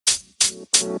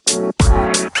Yo,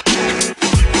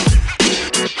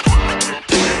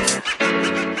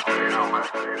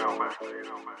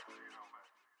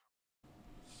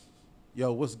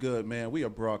 what's good, man? We are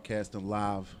broadcasting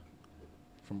live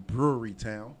from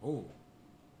Brewerytown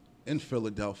in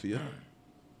Philadelphia.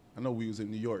 I know we was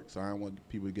in New York, so I don't want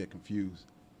people to get confused.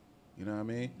 You know what I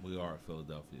mean? We are a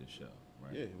Philadelphia show,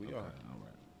 right? Yeah, we are. All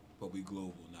right. But we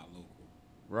global, not local.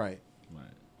 Right. Right.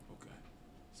 Okay.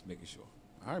 Just making sure.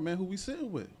 All right, man. Who we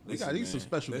sitting with? We Listen, got these man. some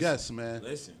special Listen. guests, man.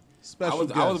 Listen. Special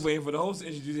guests. I was waiting for the host to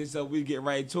introduce himself. We'd get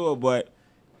right to it, but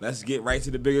let's get right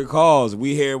to the bigger calls.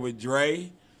 We here with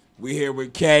Dre. We here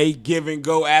with K. Give and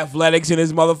Go Athletics and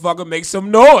this motherfucker. Make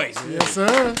some noise. Yes,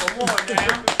 sir. Come on,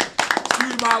 man.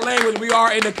 Excuse my language. We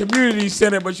are in the community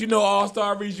center, but you know,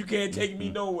 All-Star Reach, you can't take me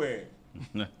nowhere.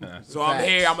 So I'm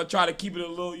here. I'm going to try to keep it a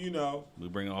little, We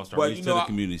bring All-Star Reach to the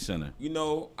community center.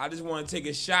 I just want to take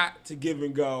a shot to Give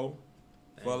and Go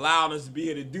for allowing us to be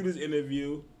here to do this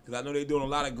interview, because I know they're doing a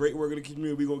lot of great work in the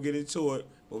community. We're going to get into it,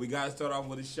 but we got to start off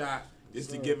with a shot just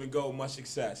to Give and Go much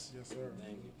success. Yes, sir.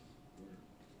 Thank you.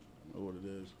 I know what it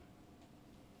is.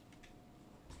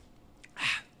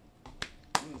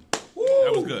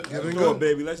 That was good. Let's do it,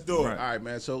 baby. Let's do it. All right,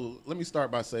 man. So let me start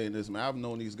by saying this, man. I've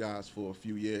known these guys for a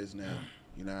few years now.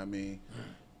 You know what I mean?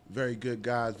 Very good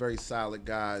guys, very solid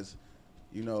guys.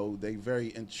 You know, they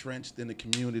very entrenched in the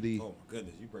community. Oh, my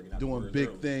goodness. You breaking out doing the words big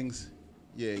early. things.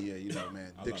 Yeah, you know,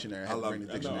 man. Dictionary. I love it.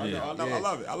 I Dictionary.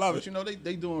 love it. I love But it. you know,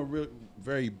 they doing real,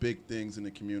 very big things in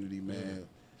the community, man.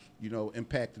 You know,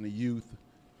 impacting the youth,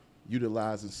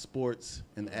 utilizing sports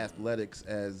and athletics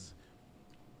as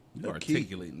You're a key.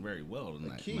 articulating very well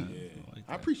tonight, key. man. Yeah. Like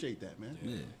I that. appreciate that, man.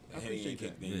 Yeah. I appreciate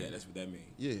that. Yeah, that's what that means.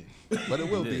 Yeah, but it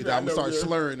will be. Yeah. I'm gonna start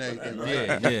slurring everything.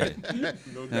 Right? Yeah.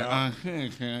 No All doubt.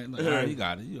 right, you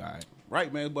got it. You all right.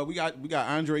 Right, man. But we got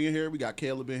Andre in here. We got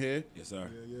Caleb in here. Yes, sir.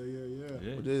 Yeah.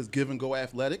 Yeah. It is Give and Go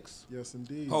Athletics. Yes,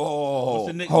 indeed. What's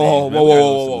the nicknames, Whoa. man? We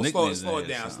gotta Slow go it some down. nicknames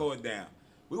in here, Slow it down.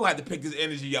 We gonna have to pick this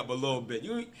energy up a little bit.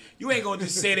 You ain't gonna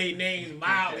just say their names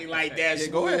mildly like that. Yeah,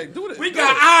 go ahead, do it. We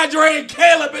got Andre and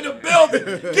Caleb in the building.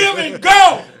 Give and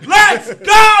go. Let's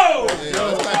go. Let's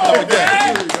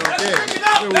pick it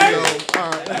up, baby. All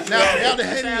right. Now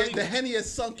the Henny has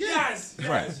sunk in. Yes.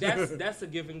 Right. That's a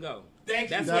give and go.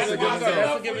 Thank you. That's That's a give and go.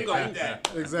 That's a Give and go. like that.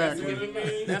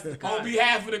 Exactly. That's the On kind.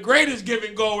 behalf of the greatest Give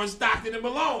and Go in Stockton and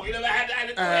Malone. You never had to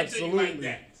do that to you like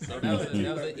that. So that was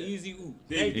an easy oop.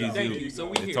 Thank Easy you. oop. So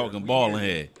we They're here. talking We balling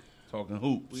here. head. Talking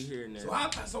hoops. We here now.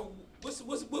 So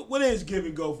what is Give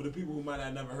and Go for the people who might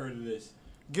have never heard of this?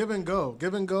 Give and Go.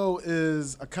 Give and Go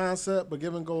is a concept, but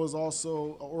Give and Go is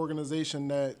also an organization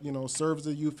that, serves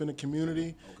the youth in the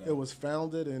community. Okay. It was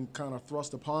founded and kind of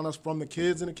thrust upon us from the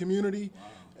kids in the community. Wow.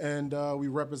 And we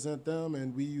represent them,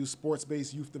 and we use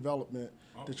sports-based youth development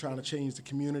to try to change the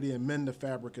community and mend the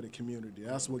fabric of the community.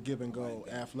 That's what Give and Go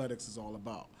Athletics is all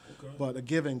about. Okay. But a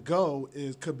Give and Go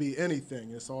could be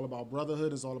anything. It's all about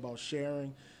brotherhood. It's all about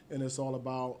sharing, and it's all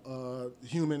about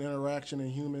human interaction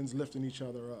and humans lifting each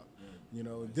other up.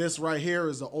 This right here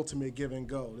is the ultimate Give and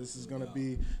Go. This is going to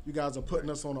be, you guys are putting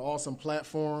us on an awesome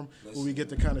platform where we get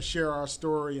to kind of share our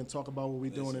story and talk about what we're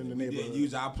doing in the If we neighborhood. didn't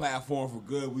use our platform for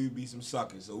good, we'd be some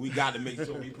suckers. So we got to make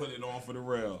sure we put it on for the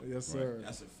real. Yes, sir.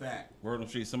 That's a fact. Word on the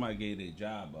street, somebody gave their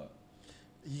job up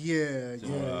Yeah.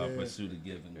 to pursue the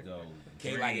give and go.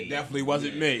 Like it definitely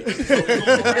wasn't me. So we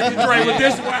gonna Dre with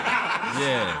this one.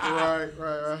 Yeah.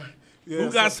 Right. Yeah,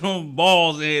 Who got some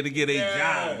balls in here to get a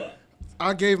job up?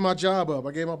 I gave my job up.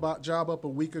 I gave my job up a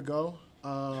week ago.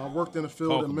 I worked in the field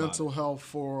Talk of about mental health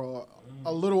for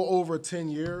a little over 10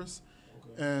 years.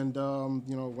 And,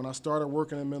 when I started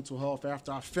working in mental health,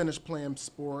 after I finished playing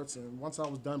sports, and once I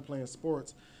was done playing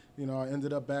sports, I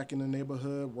ended up back in the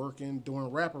neighborhood working, doing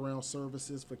wraparound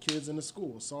services for kids in the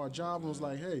school. Saw a job and was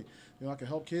like, hey, I can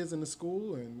help kids in the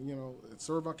school and,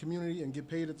 serve my community and get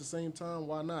paid at the same time.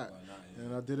 Why not?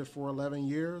 And I did it for 11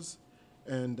 years.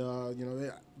 And,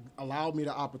 it allowed me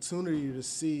the opportunity to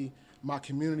see my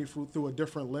community through a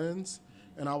different lens.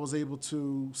 And I was able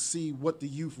to see what the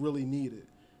youth really needed.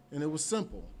 And it was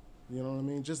simple,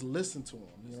 just listen to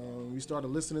them. We started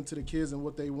listening to the kids and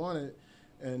what they wanted.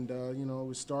 And,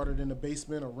 we started in the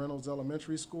basement of Reynolds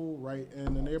Elementary School right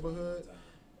in the neighborhood.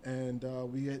 And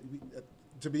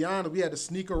to be honest, we had to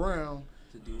sneak around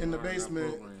in the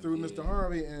basement through Mr.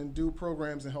 Harvey and do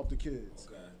programs and help the kids.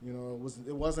 Okay.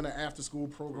 It wasn't an after-school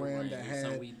program that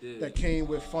Something we did. that came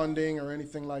with funding or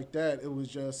anything like that. It was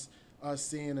just us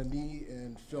seeing a need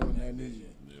and filling that need.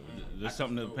 Is this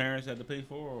something that parents had to pay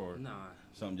for, or Nah.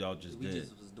 something y'all just We did?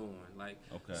 just was doing.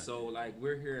 Okay. So,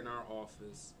 we're here in our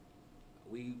office.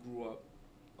 We grew up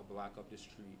a block up the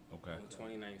street Okay. on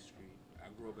 29th Street. I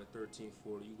grew up at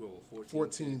 1340. You grew up at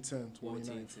 1410,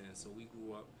 1410. So we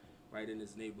grew up right in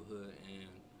this neighborhood, and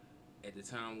at the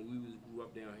time when we grew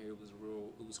up down here,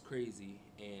 it was crazy,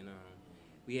 and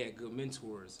we had good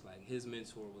mentors. Like his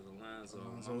mentor was Alonzo.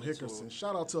 Alonzo Hickerson.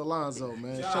 Shout out to Alonzo,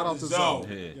 man. Shout out to Zoe. Zoe.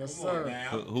 Yeah. Yes, Come on, sir. man.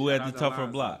 Who had the Shout out to tougher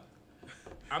Alonzo. block?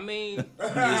 I mean, it's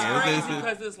Yeah, crazy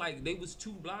because it's like they was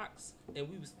 2 blocks and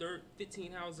we was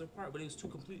 15 houses apart, but it was 2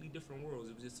 completely different worlds.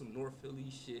 It was just some North Philly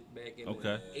shit back in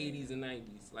Okay. the 80s and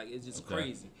 90s. Like it's just Okay.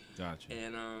 crazy. Gotcha.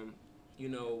 And you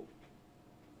know,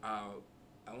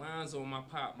 Alonzo and my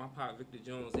pop Victor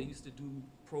Jones, they used to do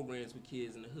programs with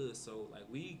kids in the hood. So like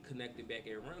we connected back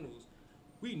at Reynolds.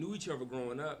 We knew each other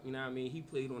growing up, you know what I mean? He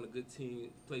played on a good team,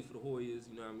 played for the Hoyas,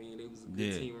 you know what I mean? They was a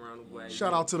good team around the way.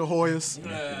 Shout out to the Hoyas.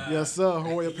 Yeah. Yes, sir.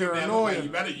 Hoya Paranoia. You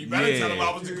better Yeah. tell him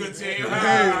I was a good team. Hey,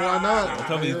 why not?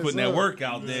 Tell me he's Yes, putting that sir. work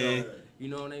out there. You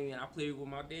know what I mean? I played with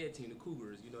my dad team, the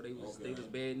Cougars. You know, they was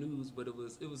bad news, but it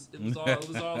was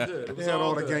all good. It was They had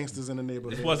all the good. gangsters in the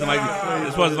neighborhood. This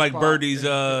wasn't like Birdie's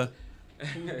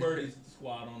Birdie's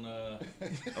squad on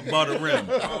above the rim.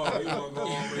 Oh, you want to go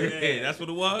over there? Yeah, that's what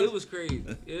it was. It was crazy.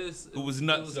 It was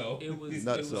nuts, though. It was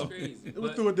Nutso. crazy. It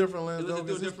was But through a different lens, it was though. through a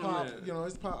 'Cause his different pop, lens. you know,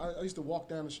 his pop. I used to walk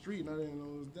down the street, and I didn't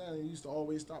know it was that. And he used to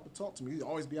always stop and talk to me. He'd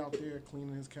always be out there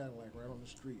cleaning his Cadillac right on the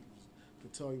street.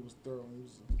 Could tell he was thorough. He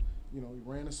was, you know, he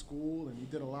ran a school, and he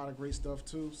did a lot of great stuff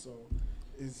too. So,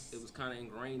 it was kind of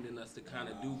ingrained in us to kind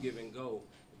of do give and go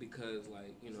because,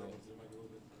 like, you know,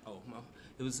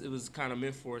 it was kind of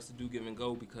meant for us to do give and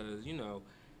go because, you know,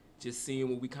 just seeing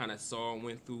what we kind of saw and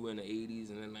went through in the 80s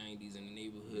and the 90s in the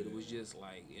neighborhood, it was just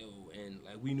like, yo, and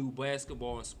like we knew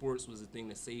basketball and sports was the thing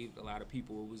that saved a lot of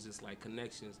people. It was just like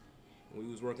connections. When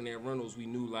we was working at Reynolds, we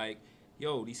knew like,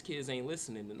 yo, these kids ain't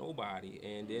listening to nobody.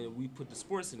 And then we put the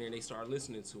sports in there and they started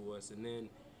listening to us. And then,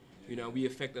 you know, we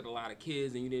affected a lot of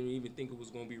kids and you didn't even think it was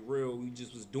going to be real. We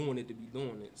just was doing it to be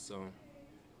doing it. So,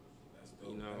 That's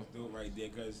dope. You know. That's dope right there.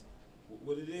 Because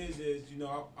what it is, you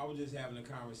know, I was just having a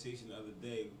conversation the other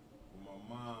day with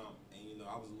my mom, and you know,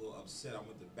 I was a little upset. I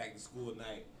went to back to school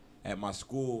night at my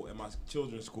school, at my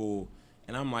children's school,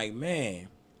 and I'm like, man,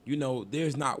 you know,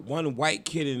 there's not one white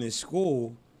kid in this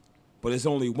school, but it's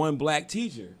only one black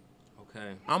teacher.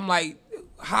 okay. I'm like,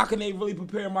 how can they really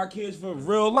prepare my kids for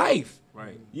real life?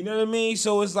 Right. You know what I mean?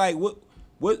 So it's like,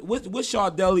 what's y'all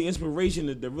daily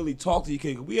inspiration to really talk to your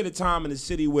kids? We at a time in the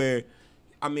city where,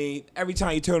 I mean, every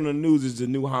time you turn on the news, it's a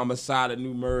new homicide, a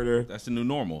new murder. That's the new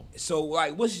normal. So,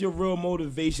 like, what's your real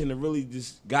motivation to really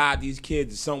just guide these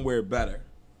kids to somewhere better?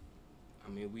 I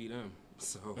mean, we them.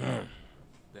 So,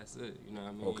 that's it. You know what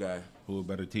I mean? Okay. Who a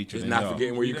better teacher Just than not y'all?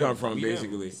 forgetting where you We come them. from, We them.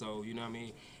 basically. So, you know what I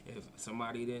mean? If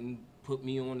somebody didn't put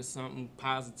me on to something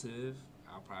positive,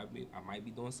 I might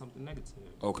be doing something negative.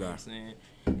 Okay. You know what I'm saying?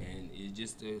 And it's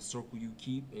just a circle you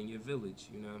keep in your village,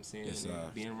 you know what I'm saying? Yes, And sir.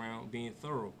 being around, being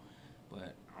thorough.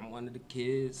 But I'm one of the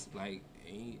kids, like,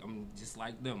 I'm just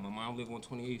like them. My mom live on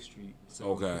 28th Street. So,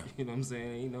 Okay. you know what I'm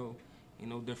saying? Ain't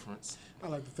no difference. I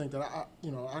like to think that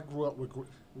I grew up with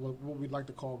what we like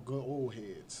to call good old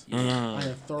heads. Mhm. I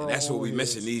had thorough. And that's what old we heads.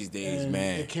 missing these days, And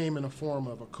man. It came in the form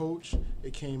of a coach.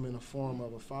 It came in the form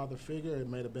of a father figure. It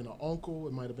might have been an uncle.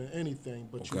 It might have been anything.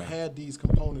 But you Okay. had these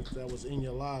components that was in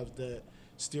your lives that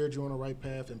steered you on the right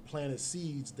path and planted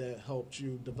seeds that helped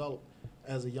you develop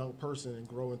as a young person and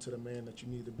grow into the man that you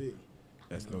need to be.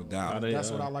 That's no doubt. They, That's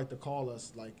what I like to call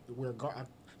us. Like I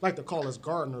like to call us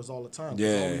gardeners all the time. 'Cause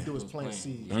Yeah. all we do is plant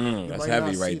seeds. Mm, You that's might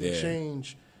heavy not right see the there.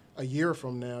 change a year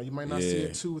from now. You might not see Yeah.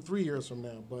 it 2 or 3 years from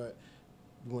now. But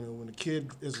when the kid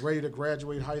is ready to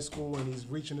graduate high school and he's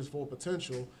reaching his full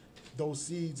potential, those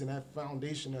seeds and that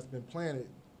foundation that's been planted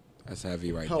That's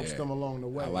heavy right helps there. them along the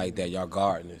way. I like that. Y'all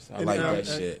gardeners. I And- like and- that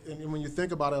shit. And when you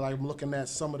think about it, like I'm looking at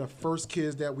some of the first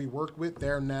kids that we worked with,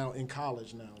 they're now in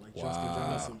college now. Like Justin Wow.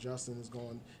 Johnson. Justin is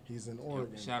going, he's in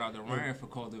Oregon. Shout out to Ryan for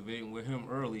cultivating with him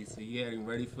early, so he had him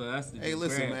ready for us to Hey, just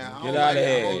listen, grab man. him. I Get don't, outta like,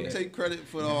 I here. don't take credit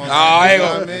for all. Oh, that. I ain't You know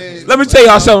gonna- what I mean? Let me tell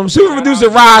y'all something. Super producer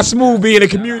Ryan Smooth be in the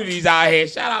communities out here.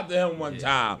 Shout out to him one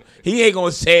time. He ain't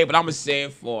gonna say it, but I'm gonna say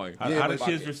it for him. How Yeah, do but-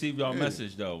 kids receive y'all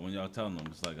message though when y'all telling them?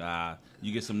 It's like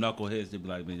you get some knuckleheads, they be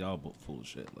like, man, y'all full of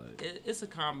shit. Like, It's a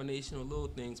combination of little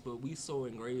things, but we so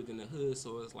engraved in the hood,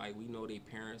 so it's like we know their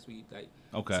parents. We like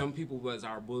Okay. some people was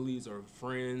our bullies or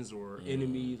friends or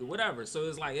enemies or whatever. So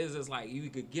it's just like you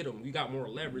could get them. You got more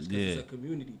leverage because Yeah. it's a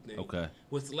community thing. Okay.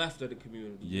 What's left of the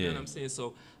community? You Yeah. know what I'm saying?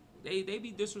 So they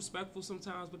be disrespectful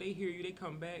sometimes, but they hear you. They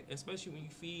come back, especially when you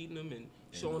feeding them and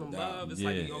showing them doubt. love. It's Yeah.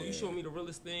 like, yo, you show me the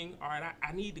realest thing. All right,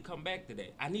 I need to come back to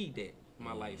that. I need that in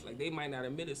my life. Like they might not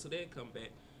admit it, so they come back.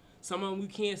 Some of them we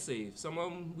can't save. Some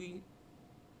of them we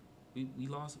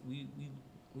lost. We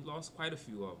We lost quite a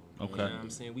few of them. Okay. You know what I'm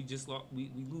saying? We just lost,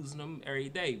 we losing them every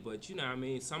day. But you know what I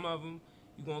mean? Some of them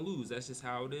you're going to lose. That's just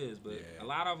how it is. But a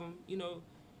lot of them, you know,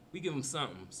 we give them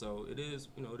something. So it is,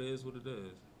 you know, it is what it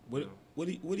is.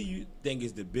 What do you think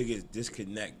is the biggest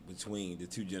disconnect between the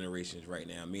two generations right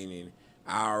now? Meaning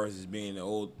ours is being the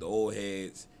old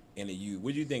heads and the youth.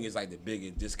 What do you think is like the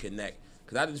biggest disconnect?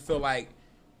 Because I just feel like,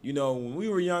 you know, when we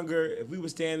were younger, if we were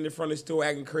standing in front of the store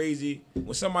acting crazy,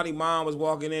 when somebody's mom was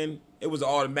walking in, it was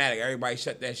automatic. Everybody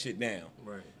shut that shit down.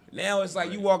 Right. Now it's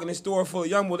like you walk in the store full of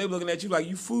young boys, they looking at you like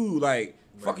you food. Like,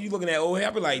 fuck you looking at old head?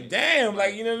 I be like, damn,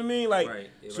 like, you know what I mean? Like,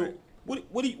 so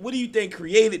what do you think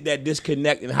created that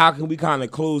disconnect, and how can we kind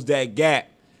of close that gap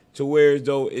to where as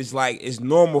though it's like it's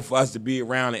normal for us to be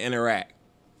around and interact?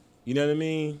 You know what I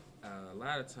mean? A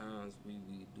lot of times we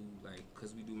do, like,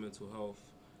 because we do mental health,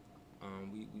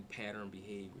 we pattern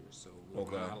behavior. So we're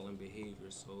modeling behavior.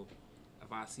 So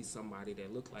if I see somebody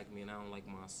that look like me and I don't like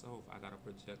myself, I gotta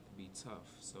project to be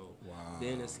tough. So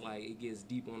then it's like it gets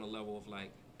deep on the level of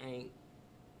like,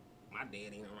 my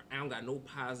dad ain't around. I don't got no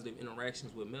positive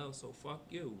interactions with Mel, so fuck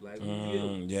you. Like, who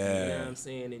you? Yeah. You know what I'm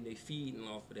saying? And they feeding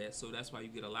off of that. So that's why you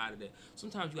get a lot of that.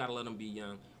 Sometimes you got to let them be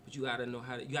young, but you got to know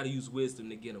you got to use wisdom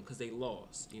to get them because they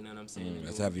lost. You know what I'm saying?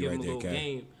 That's heavy right there, give them a little Kat.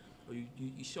 game, or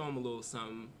you show them a little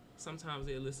something. Sometimes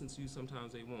they'll listen to you,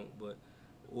 sometimes they won't. But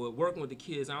working with the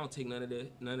kids, I don't take none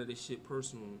of this shit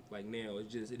personal. Like now,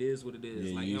 it is what it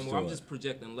is. Yeah, like I'm just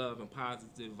projecting love and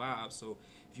positive vibes. So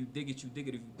if you dig it, you dig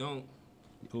it. If you don't,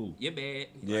 cool. you're bad.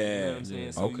 Yeah. Like, you know what I'm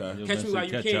saying? So Okay. catch me while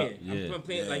you can. Yeah. I'm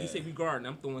playing, like you said, we garden.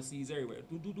 I'm throwing seeds everywhere.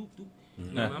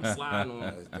 You know, I'm sliding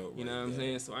on. You know what I'm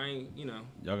saying? So I ain't, you know.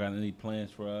 Y'all got any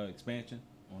plans for expansion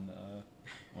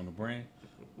on the brand?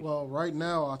 Well, right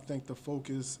now, I think the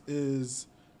focus is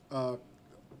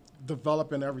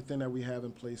developing everything that we have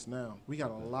in place now. We got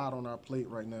a lot on our plate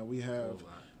right now. We have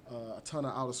a ton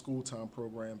of out-of-school time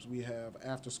programs. We have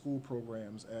after-school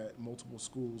programs at multiple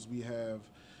schools. We have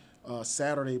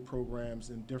Saturday programs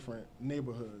in different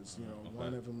neighborhoods. You know,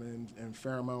 one of them in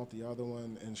Fairmount, the other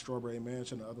one in Strawberry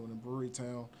Mansion, the other one in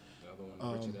Brewerytown, The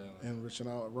other one in Richard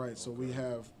Allen. Right. So we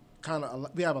have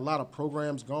a lot of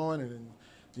programs going, and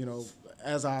you know,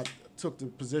 as I took the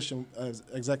position as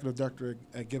executive director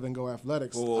at Give and Go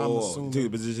Athletics, I'm assuming the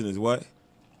position is what?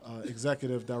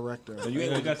 Executive director. So you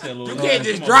got that little. You can't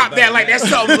just drop that like that's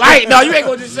something light. No, you ain't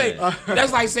gonna just say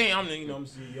that's like saying I'm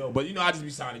CEO, but I just be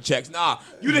signing checks. Nah,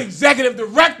 you the executive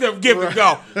director of Give and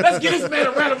Go. Let's get this man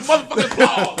a round of motherfucking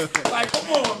applause. Like,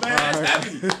 come on, man, that's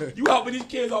heavy. You helping these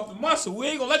kids off the muscle. We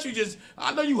ain't gonna let you just.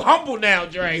 I know you humble now,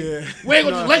 Dre. Yeah. We ain't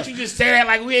gonna just let you just say that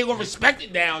like we ain't gonna respect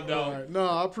it down, though. Right. No,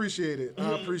 I appreciate it.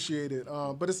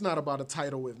 But it's not about a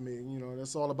title with me. You know,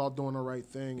 it's all about doing the right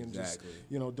thing and just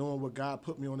doing what God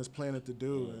put me on this planet to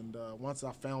do. And once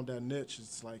I found that niche,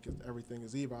 it's like everything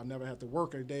is even. I never have to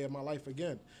work a day of my life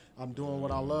again. I'm doing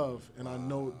what I love, and I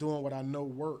know doing what I know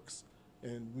works,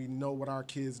 and we know what our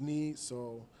kids need.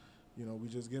 So, we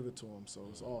just give it to them. So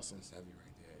it's awesome. That's heavy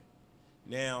right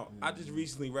there. Now, I just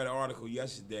recently read an article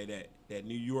yesterday that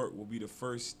New York will be the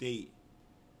first state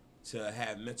to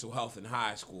have mental health in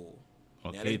high school.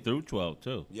 Okay, through 12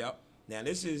 too. Yep. Now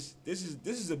this is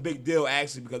a big deal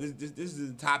actually, because this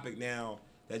is a topic now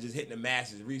that's just hitting the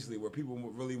masses recently, where people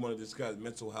really want to discuss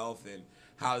mental health and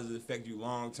how does it affect you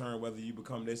long term, whether you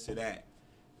become this or that.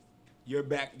 You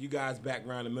guys'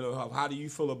 background in mental health, how do you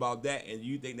feel about that, and do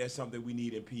you think that's something we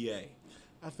need in PA?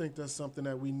 I think that's something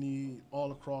that we need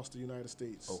all across the United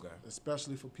States,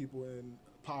 especially for people in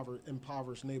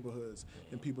impoverished neighborhoods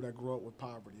and people that grow up with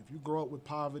poverty. If you grow up with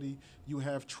poverty, you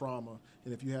have trauma,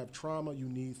 and if you have trauma, you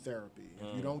need therapy.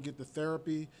 If you don't get the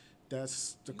therapy,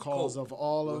 that's the cause of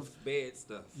all of bad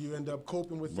stuff. You end up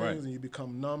coping with things, and you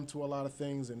become numb to a lot of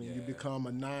things, and then you become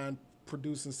a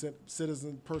non-producing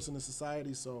citizen person in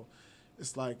society. So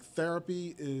it's like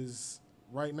therapy is,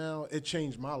 right now, it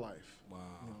changed my life. Wow.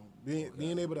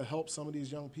 Being able to help some of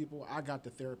these young people, I got the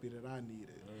therapy that I needed.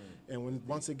 And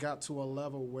once it got to a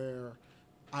level where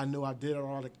I knew I did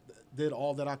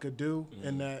all that I could do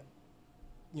in that,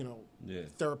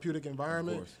 therapeutic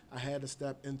environment, I had to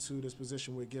step into this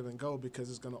position with Give and Go, because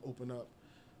it's going to open up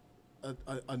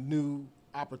a new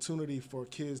opportunity for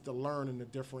kids to learn in a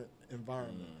different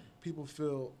environment. People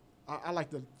feel, I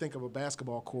like to think of a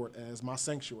basketball court as my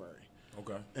sanctuary.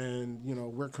 Okay. And,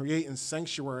 we're creating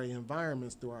sanctuary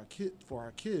environments for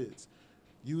our kids,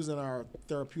 using our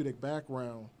therapeutic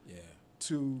background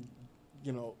to,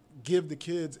 give the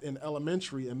kids in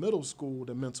elementary and middle school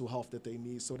the mental health that they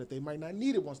need, so that they might not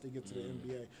need it once they get to the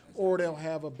NBA, or they'll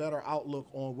have a better outlook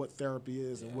on what therapy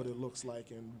is and what it looks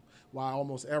like, and why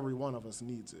almost every one of us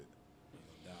needs it.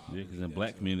 Yeah, because in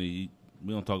black community,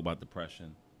 we don't talk about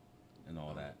depression and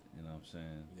all that. You know what I'm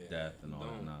saying? Yeah, Death and all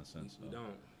that nonsense. We So.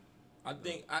 don't. I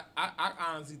think I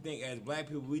honestly think as black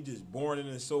people we just born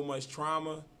into so much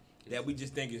trauma that we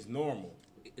just think it's normal.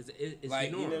 It's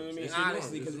Like, the norm. you know what I mean? It's the norm.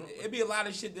 Honestly, because it'd be a lot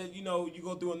of shit that, you know, you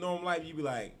go through a normal life, you be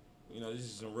like, you know, this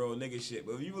is some real nigga shit.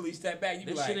 But if you really step back, you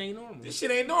be This like, shit ain't normal. this shit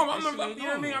ain't normal. This shit ain't You know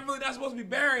what I mean? I'm really not supposed to be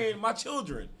burying my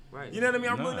children. Right. You know what I mean?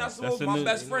 I'm Nah, really not that's supposed to. the My new-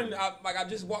 best friend, I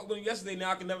just walked with him yesterday.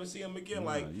 Now I can never see him again.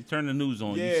 Like, You turn the news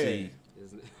on, you Yeah. see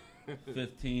Isn't it?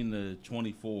 15 to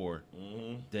 24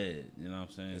 dead. You know what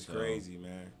I'm saying? it's So, crazy,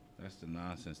 man. That's the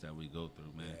nonsense that we go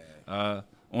through, man.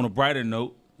 On a brighter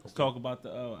note, let's talk about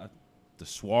the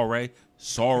soiree.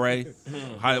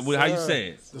 How you say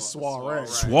it? The soiree.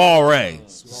 Soiree.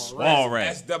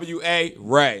 SWA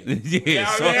Ray. Yeah,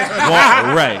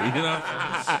 soiree. You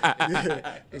know?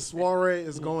 The soiree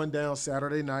is going down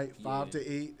Saturday night, 5 to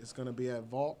 8. It's going to be at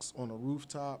Volks on the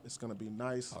rooftop. It's going to be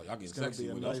nice. Oh, y'all getting It's gonna sexy be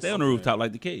a with nice- Stay on the rooftop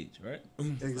like the cage, right?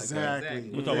 Exactly.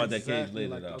 We'll talk about that cage Exactly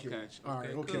later, like though. the Okay. cage. All right,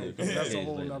 Okay, okay. cool. That's a Cage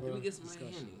whole later. nother Let me get some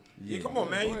discussion. Henny. Yeah, come on,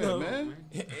 man. You Go ahead, know, man.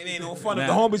 it ain't no fun if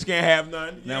Now- the homies can't have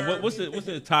none. You Now, heard what's me?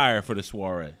 the attire for the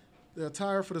soiree? The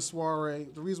attire for the soiree,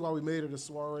 the reason why we made it a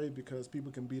soiree because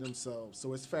people can be themselves.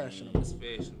 So it's fashionable. It's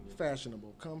fashionable.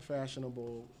 Fashionable. Come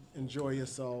fashionable. Enjoy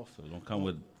yourself. So don't come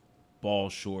with ball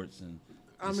shorts and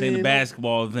I this ain't a mean,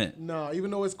 basketball event. No,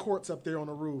 even though it's courts up there on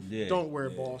the roof, Yeah. don't wear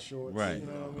ball shorts. Right. You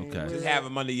know what I mean? Okay. Just have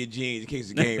them under your jeans in case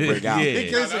the game break out. Yeah.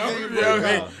 In case the game You break know what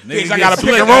I mean? out. In case Nigga I got get to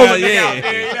pick and slick roll out, with yeah. out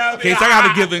there, you know what I In mean? case I got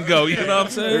to give and go, you know what I'm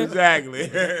saying?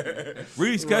 Exactly.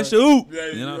 Reese, catch your hoop. Yeah,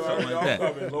 You know, you something know, like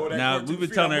I'm coming. Lower that. that Now, court we've 2 been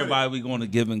feet, telling I'm with everybody we're going to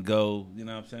give and go. You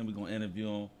know what I'm saying? We're going to interview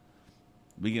them.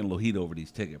 We getting a little heat over these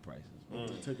ticket prices.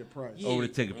 Ticket price. Yeah. Over the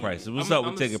ticket prices. What's I'm- up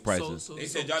with I'm ticket so- prices? so- They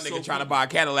so- said y'all so niggas trying to for- buy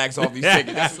Cadillacs off these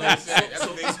tickets. That's what they said. That's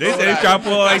what They said they trying to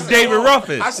pull like David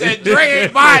Ruffin. I said, Dre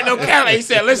ain't buying no Cadillac. He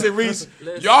said, listen, Reese,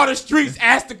 y'all the streets,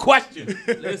 ask the question.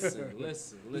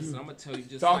 Listen. I'm gonna tell you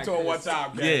just Talk like to him one this.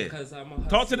 time, Yeah. man. Because I'm a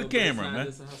Talk to the hustler, but camera, it's not man.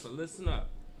 just a hustle. Listen up.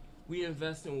 We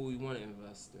invest in what we want to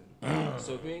invest in.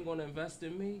 So if you ain't gonna invest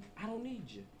in me, I don't need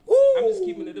you. I'm just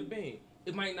keeping it a bean.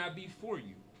 It might not be for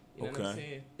you. You know what I'm Okay.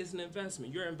 saying? It's an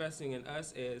investment. You're investing in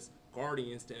us as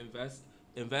guardians to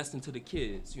invest into the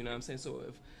kids. You know what I'm saying? So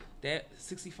if that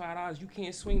 $65, you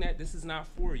can't swing that. This is not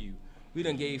for you. We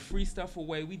done gave free stuff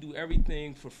away. We do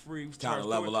everything for free. Time to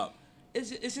level up. It's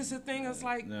just a thing. It's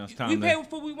like Now it's time we to- pay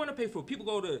for what we want to pay for. People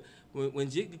go to when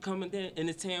Jigga come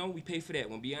into town, we pay for that.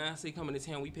 When Beyonce come into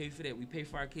town, we pay for that. We pay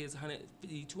for our kids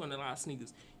 $150, $200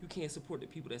 sneakers. You can't support the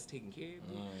people that's taking care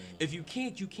of you. If you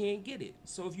can't get it.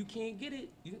 So if you can't get it,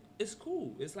 it's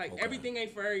cool. It's like everything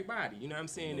ain't for everybody. You know what I'm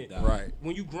saying? doubt. Right.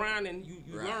 When you grind and you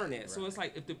Right, learn that. So right. it's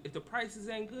like if the prices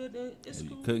ain't good, then it's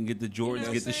cool. Couldn't get the Jordans, You know get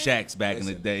what the I'm saying? Shaqs back in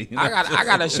the day. You know? I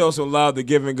gotta show some love to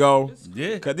Give and Go.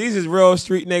 Yeah. Cause these is real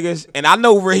street niggas, and I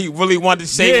know where he really wanted to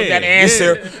say with Yeah, that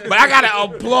answer, yeah. but I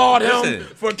gotta applaud him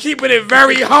Listen. for keeping it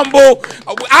very humble.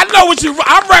 I know what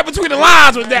I'm right between the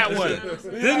lines with that one. This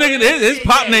nigga, his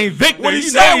pop name Victor. What he you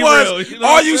know said he was, real, you know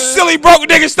 "All what you I'm saying? silly broke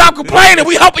niggas, stop complaining.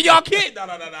 We helping y'all kids." No,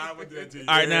 I wouldn't do that to you.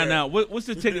 All right, now, what's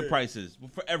the ticket prices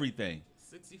for everything?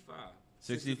 65.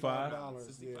 65.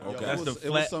 Yeah. Okay. That's It the was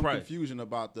flat some price. confusion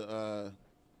about the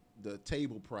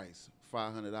table price,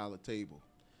 $500 table.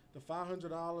 The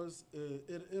 $500,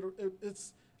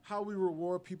 it's how we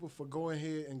reward people for going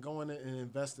ahead and going in and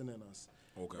investing in us.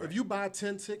 Okay. If you buy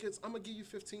 10 tickets, I'm going to give you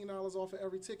 $15 off of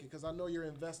every ticket because I know you're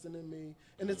investing in me,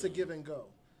 and it's a give and go.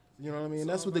 You know what I mean?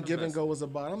 That's what the give and go is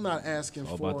about. I'm not asking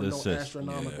All for about the no assist.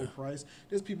 astronomical price.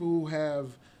 There's people who have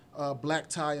black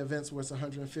tie events where it's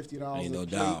 $150 Ain't a no plate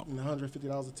doubt. and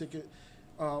 $150 a ticket.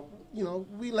 You know,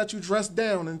 we let you dress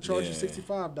down and charge you Yeah.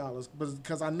 $65,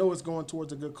 because I know it's going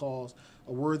towards a good cause,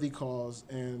 a worthy cause,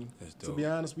 and That's to dope. be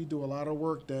honest, we do a lot of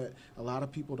work that a lot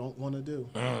of people don't want to do.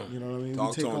 You know what I mean? Talk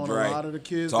we to take him, on Dre. a lot of the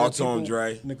kids Talk that to him, people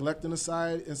Dre. neglect in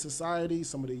society,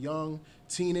 some of the young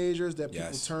teenagers that people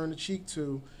Yes. turn the cheek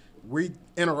to. We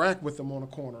interact with them on the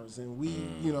corners, and we,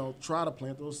 you know, try to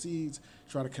plant those seeds,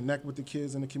 try to connect with the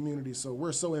kids in the community. So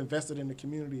we're so invested in the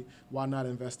community. Why not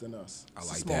invest in us? I It's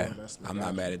a like small that. investment. I'm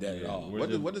not mad at that at all.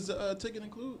 What does the ticket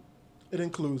include? It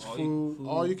includes All food, food.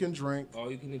 all you can drink.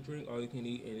 All you can drink, all you can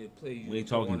eat, and it plays. We ain't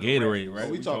talking Gatorade, right?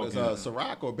 Are we talking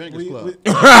Ciroc or Bankers Club?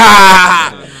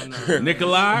 No.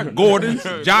 Nikolai, Gordon's,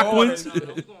 Jockwin's.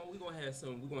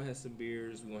 We're gonna have some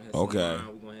beers. We're gonna have some Okay. wine.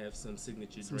 We're gonna have some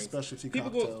signature Some drinks. specialty People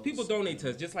cocktails. donate to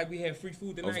us just like we have free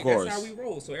food tonight. course. That's how we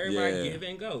roll. So everybody Yeah. give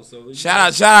and go. So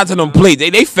Shout out to them plates.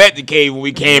 They fed the cave when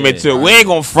we came Yeah. into. We ain't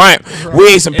gonna front. We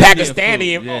ate some Indian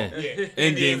Pakistani. food, yeah.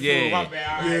 Indian, food. yeah. My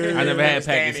bad. All right. I never had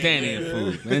Pakistani, Pakistani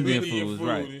food. Indian food was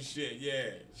right. and shit.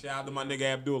 Yeah. Shout out to my nigga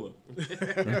Abdullah.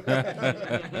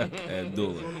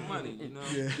 Abdullah. On the money, you know.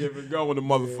 Give and go in the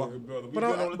motherfucking building. We But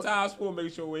good I- on the time sport.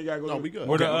 Make sure we ain't got to go. No, we good.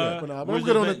 Where the but I'm where's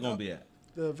good the on event it. gonna be at?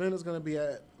 The event is going to be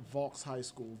at Vaux High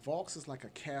School. Vaux is like a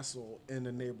castle in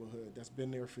the neighborhood that's been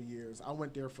there for years. I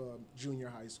went there for junior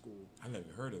high school. I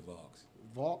never heard of Vox.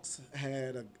 Vaux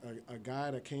had a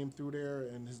guy that came through there,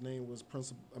 and his name was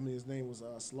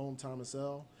Sloan Thomas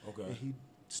L. Okay. And he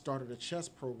started a chess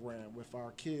program with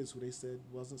our kids who they said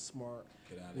wasn't smart.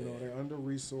 Get out of You know, here. they're under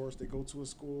resourced. They go to a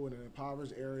school in an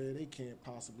impoverished area. They can't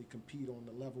possibly compete on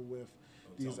the level with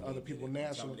these tell me other they people did it. Tell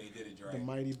national. me they did it, Dre. The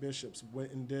Mighty Bishops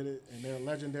went and did it, and they're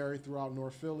legendary throughout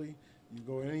North Philly. You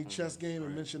go any chess game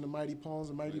and mention the Mighty Pawns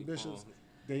and Mighty Bishops,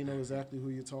 they know exactly who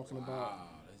you're talking about. Wow,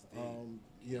 that's deep.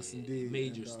 Yes, indeed.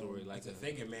 Major And, story like It's a that.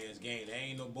 thinking man's game. There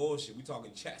ain't no bullshit. We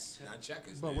talking chess, not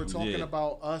checkers. But now. we're talking Yeah.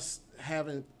 about us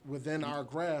having within our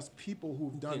grasp people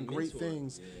who've done Can great mentor.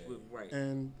 things. Right.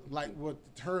 And like what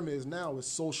the term is now is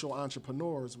social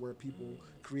entrepreneurs, where people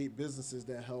create businesses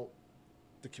that help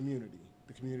the community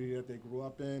that they grew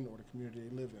up in or the community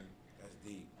they live in. That's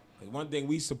deep. 'Cause one thing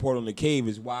we support on the cave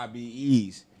is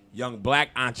YBEs, young black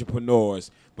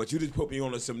entrepreneurs. But you just put me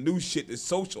on to some new shit, the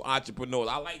social entrepreneurs.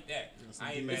 I like that.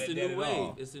 I ain't mad It's at the that new at wave.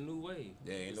 all. It's a new wave.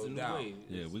 Yeah, ain't It's no a new doubt. wave.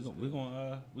 Yeah,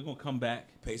 we're gonna come back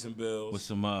Pay some bills. with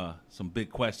some big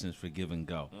questions for Give and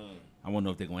Go. I want to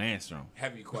know if they're gonna answer them.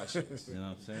 Heavy questions. You know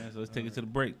what I'm saying? So let's take it to the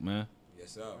break, man.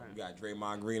 Yes, sir. We got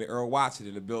Draymond Green and Earl Watson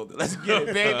in the building. Let's get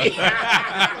it, baby.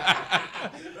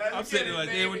 I'm sitting like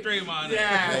there with Draymond.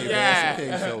 Yeah, Hey, man, yeah.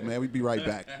 that's okay, show, man. We be right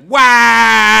back.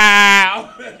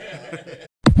 Wow.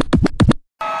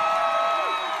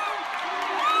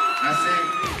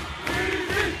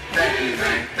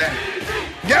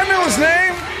 Y'all know his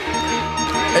name?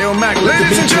 Ayo, Mac,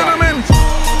 ladies and gentlemen,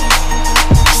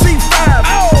 C5.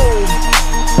 Oh!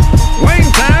 Wayne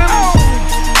time.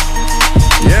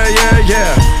 Yeah, yeah,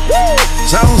 yeah.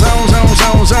 Zone, zone, zone,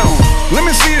 zone, zone. Let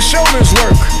me see your shoulders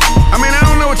work. I mean, I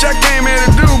don't know what y'all came here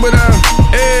to do, but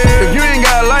if you ain't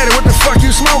got a lighter, what the fuck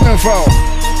you smoking for?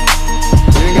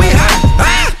 We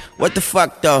hot. What the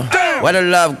fuck though? Where the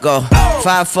love go?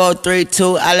 5, 4, 3,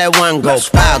 2, I let one go.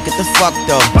 Wow, get the fuck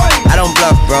though. I don't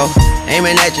bluff, bro.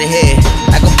 Aiming at your head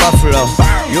like a buffalo.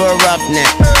 You a roughneck,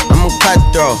 I'm a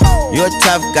cutthroat. You a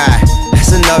tough guy.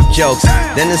 That's enough jokes.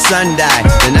 Then the sun died.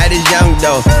 The night is young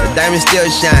though. The diamond still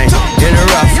shine. In a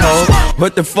rough hole.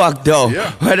 What the fuck though?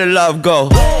 Where the love go?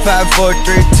 5, 4,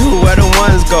 3, 2, where the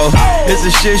ones go? It's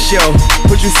a shit show.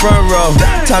 Put you front row.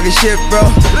 Talking shit, bro.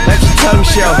 Let your tongue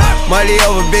show. Money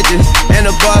over bitches and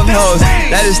above hoes.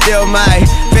 That is still my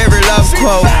favorite love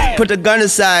quote. Put the gun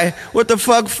aside. What the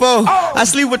fuck for? I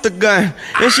sleep with the gun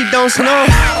and she don't snow.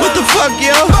 What the fuck,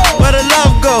 yo? Where the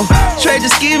love go? Trade the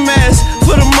ski mask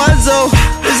for the muzzle.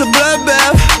 It's a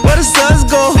bloodbath. Where the suns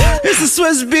go? It's a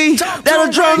Swiss beat. That the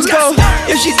drums go.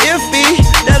 If she's iffy,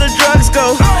 that the drugs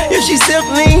go. If she's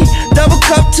simply double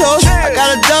cup toast, I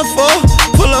got a duffel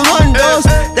full of hundos.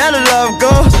 That the love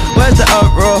go. Where's the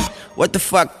uproar? What the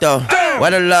fuck though?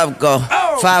 Where the love go?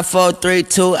 5, 4, 3,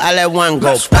 2, I let one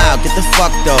go. Wow, get the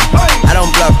fuck though. I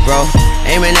don't bluff, bro.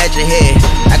 Aiming at your head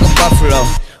like a buffalo.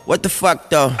 What the fuck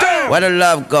though? Where the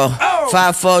love go?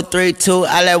 5, 4, 3, 2,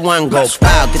 I let one go.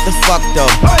 Wow, get the fuck though.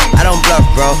 I don't bluff,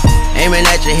 bro. Aiming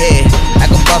at your head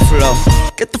like a buffalo.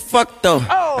 Get the fuck though.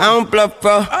 I don't bluff,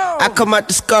 bro. I come out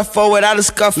the scuffle without a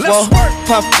scuffle.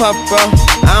 Puff, puff, bro.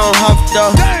 I don't huff though.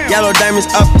 Yellow diamonds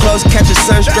up close, catch a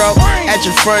sunstroke. At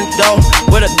your front door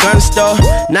with a gun store.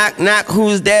 Knock, knock,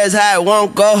 who's there's how it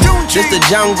won't go. Just the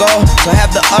jungle, so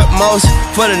have the utmost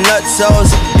for the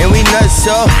nutsos. And we nuts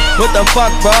so. What the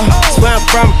fuck, bro? Where I'm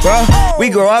from, bro. We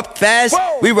grow up fast,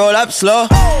 we roll up slow.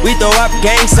 We throw up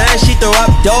gang signs, she throw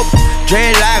up dope.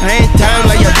 Dreadlock, hang time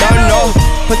like you don't know.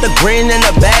 Put the green in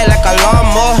the bag like a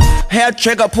lawnmower. Hair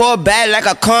trigger, pull back like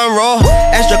a cornrow.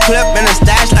 Extra clip in the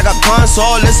stash like a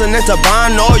console. Listening to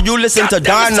Bono, you listen to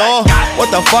Dono. What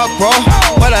the fuck, bro?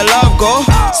 Where the love go?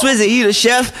 Swizzy, he the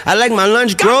chef, I like my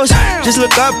lunch gross. Just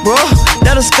look up, bro,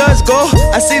 that the scuds go.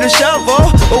 I see the shovel,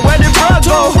 but where did bro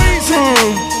go?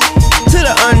 To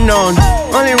the unknown.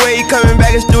 Only way he coming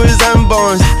back is through his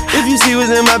unborns. If you see what's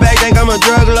in my bag, think I'm a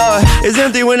drug lord. It's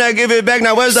empty when I give it back,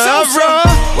 now where's the uproar?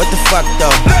 What the fuck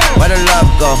though? Where the love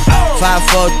go? 5,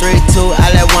 4, 3, 2, I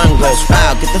let one go.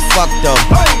 Wow, get the fuck though.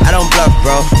 I don't bluff,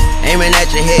 bro. Aiming at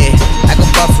your head like a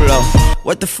buffalo.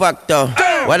 What the fuck though?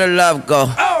 Where the love go?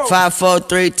 5, 4,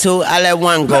 3, 2, I let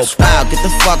one go. Wow, get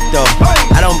the fuck though.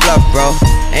 I don't bluff, bro.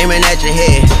 Aiming at your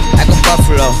head like a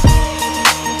buffalo.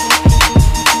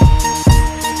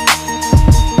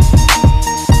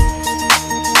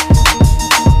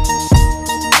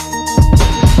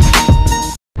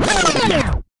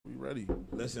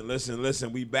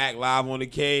 Listen. We back live on the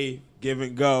cave. Give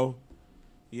and go.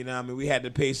 You know what I mean? We had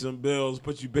to pay some bills,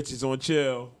 put you bitches on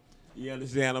chill. You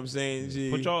understand what I'm saying, G?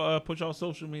 Put y'all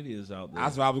social medias out there.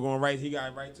 That's what I was going to write. He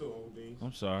got it right too, OD.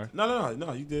 I'm sorry. No,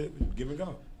 you did. Give and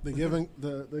go.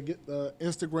 The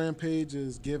Instagram page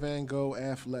is Give and Go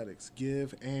Athletics.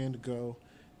 Give and Go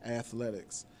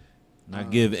Athletics. Not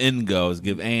give and go, it's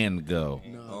give and go.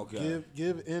 No, Okay.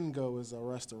 Give and Go is a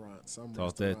restaurant. Some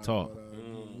Talk restaurant, that talk. But,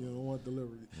 you don't want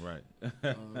delivery.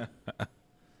 Right.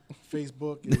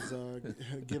 Facebook is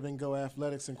Give and Go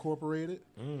Athletics Incorporated.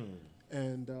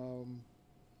 And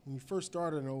when we first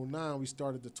started in 2009, we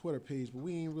started the Twitter page, but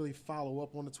we didn't really follow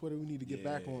up on the Twitter. We need to get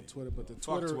back on Twitter. But the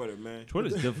Fuck Twitter, man.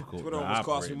 Twitter's difficult. Twitter to almost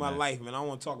cost operate, me my man. life, man. I don't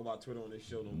want to talk about Twitter on this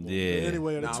show no more. Yeah.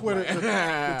 anyway, the Nah, Twitter,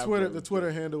 I'm the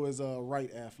Twitter handle is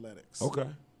Right Athletics. Okay.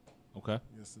 Okay.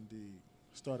 Yes, indeed.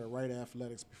 Started Right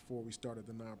Athletics before we started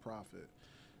the nonprofit.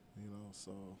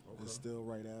 So it's still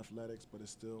Right Athletics, but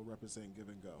it's still represent Give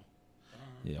and Go.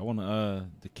 Yeah, I want to,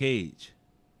 the cage.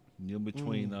 You're in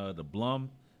between the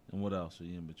Blum and what else are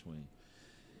you in between?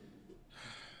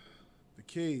 The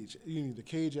Cage. You need the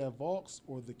Cage at Vaux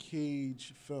or the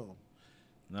Cage Film?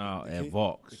 No, The at Ca-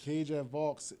 Vaux. The Cage at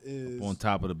Vaux is On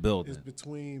top of the building. is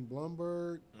between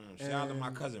Blumberg Shout out to my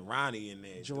and cousin Ronnie in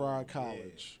there. Gerard dude.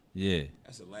 College. Yeah.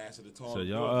 That's the last of the tall So buildings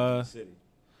y'all, in the city.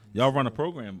 Y'all run a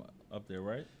program up there,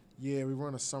 right? Yeah, we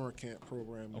run a summer camp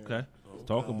program there. Okay. Let's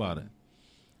talk about it.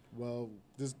 Well,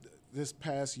 this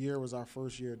past year was our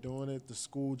first year doing it. The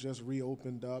school just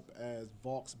reopened up as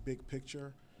Vaux Big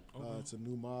Picture. It's a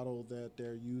new model that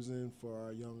they're using for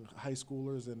our young high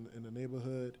schoolers in the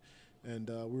neighborhood. And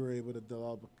we were able to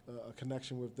develop a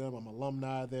connection with them. I'm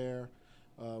alumni there.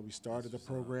 We started the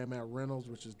program at Reynolds,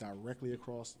 which is directly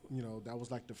across, that was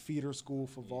like the feeder school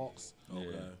for Vaux.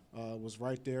 Okay. Was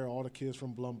right there. All the kids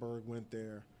from Blumberg went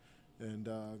there. And,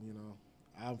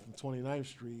 I'm from 29th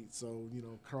Street, so,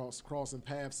 crossing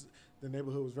paths, the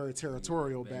neighborhood was very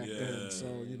territorial back then. So,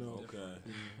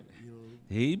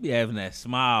 He be having that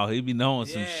smile. He be knowing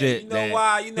some shit you know that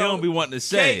why? he don't be wanting to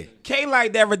say. K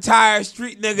like that retired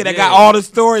street nigga that got all the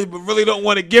stories but really don't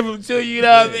want to give them to you, you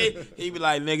know what I mean? He be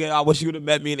like, nigga, I wish you would have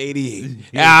met me in 88.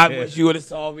 I wish you would have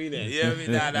saw me then. You know what I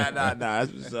mean? Nah.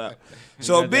 That's what's up.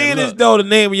 So being as though the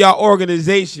name of y'all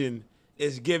organization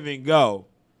is Give and Go,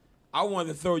 I wanted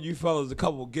to throw you fellas a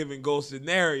couple give and go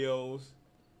scenarios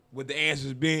with the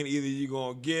answers being either you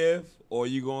going to give or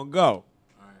you going to go. All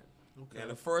right. Okay.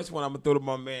 And the first one I'm going to throw to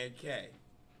my man K.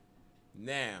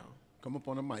 Now, Come up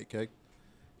on the mic, K.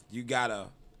 you got a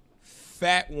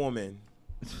fat woman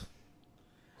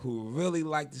who really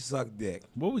like to suck dick.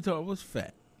 What we talking? What's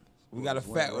fat? We got a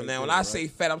fat one. Now, when I say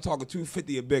fat, I'm talking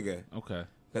 250 or bigger. Okay.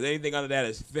 Because anything under that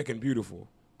is thick and beautiful.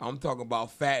 I'm talking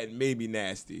about fat and maybe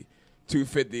nasty.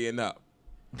 250 and up.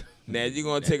 Now, you're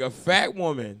going to take a fat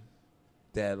woman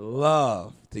that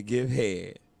love to give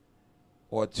head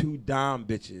or two dime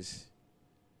bitches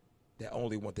that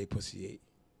only want their pussy ate.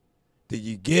 Do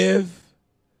you give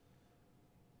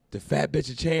the fat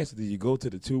bitch a chance or do you go to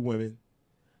the two women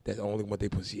that only want their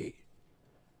pussy ate?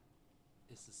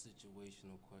 It's a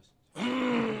situational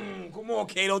question. Come on,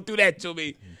 K, don't do that to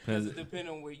me. Because it depends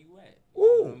on where you at. Ooh. You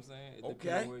know what I'm saying? It depends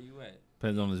Okay. on where you at.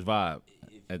 Depends on his vibe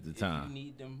at the If time. you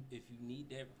need them, if you need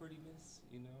that prettiness,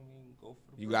 you know what I mean, go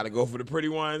for the You got to go for the pretty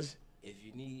ones. If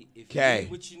you need K.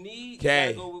 what you need, K.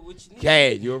 you gotta go with what you need.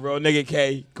 K, you a real nigga,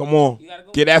 K. Come on. You gotta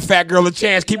go Give that fat girl a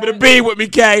chance. Keep it a gotta bean with me,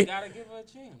 K. You gotta give her a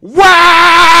chance.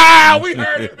 Wow! We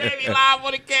heard it, baby, live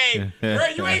on the game.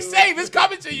 Girl, you ain't safe. It's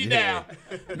coming to you now.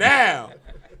 Now,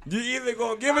 you either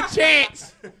going to give a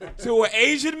chance to an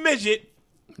Asian midget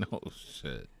No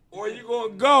shit. or you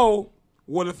going to go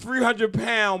with a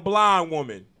 300-pound blonde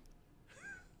woman.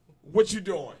 What you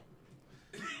doing?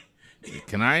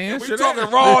 Can I answer We that?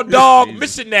 talking raw dog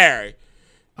missionary.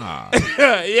 Ah,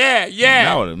 yeah.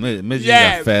 now the midget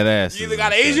Yeah. got fat asses. You either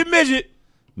got an and shit. Asian midget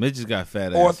Midget's got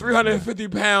fat or a asses.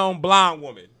 350-pound blonde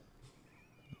woman.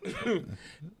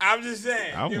 I'm just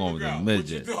saying. I'm Here going we with the go.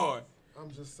 midget. What you doing?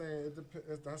 I'm just saying, it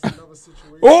depends. That's another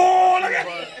situation. Oh, look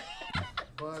at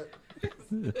But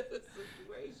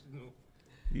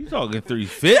You talking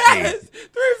 350? Yes,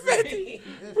 350.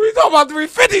 We talking about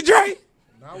 350, Dre?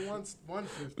 not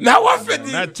 150. Not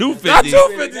 150. Not 250. Not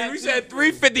 250. We said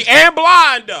 350 and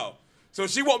blind though, so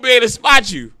she won't be able to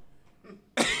spot you.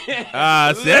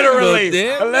 Ah, Literally,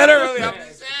 there. literally. I'm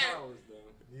just saying.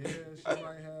 Yeah, she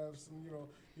might have some,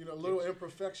 little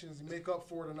imperfections and make up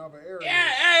for it in other areas. Yeah,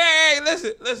 hey,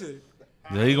 listen.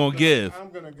 Yeah, he gonna give.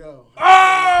 I'm gonna go.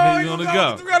 Oh, He's you gonna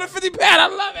go. go. 350 pounds.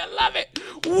 I love it.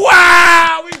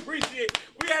 Wow, we appreciate it.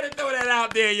 We had to throw that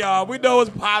out there, y'all. We know it's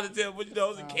positive, but you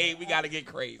know it's a cake. We gotta get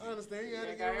crazy. I understand. You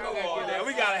had to Come on, man.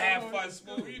 We gotta have fun,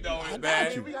 smooth. You know it,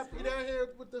 man. We got to be down here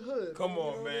with the hood. Come You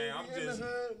on, know, man. we I'm in the just,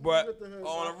 hood, we but with the hood, on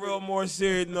so a I real feel more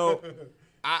serious note,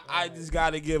 I just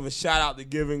gotta give a shout out to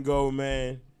Give and Go,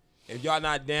 man. If y'all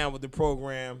not down with the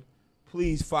program,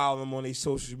 please follow them on their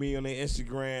social media, on their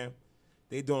Instagram.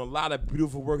 They doing a lot of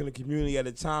beautiful work in the community at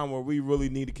a time where we really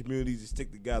need the communities to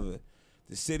stick together.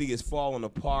 The city is falling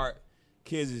apart.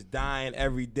 Kids is dying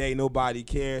every day. Nobody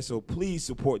cares. So please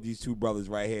support these two brothers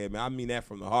right here, man. I mean that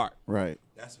from the heart. Right.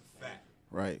 That's a fact.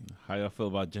 Right. How y'all feel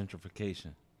about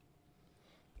gentrification?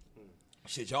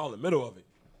 Shit, y'all in the middle of it.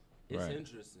 It's Right.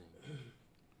 interesting.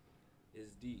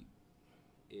 It's deep.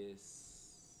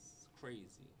 It's crazy.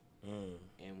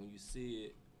 And when you see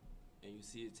it, and you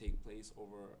see it take place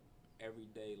over every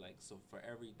day, like, so for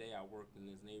every day I worked in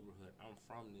this neighborhood, I'm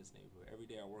from this neighborhood. Every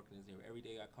day I work in this neighborhood. Every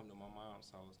day I come to my mom's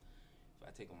house. If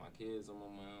I take my kids on my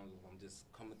mom's, if I'm just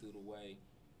coming through the way,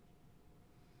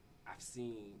 I've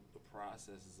seen the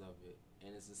processes of it.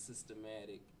 And it's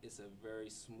a very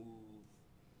smooth,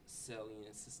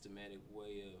 salient, systematic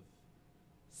way of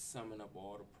summing up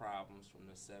all the problems from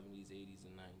the 70s, 80s,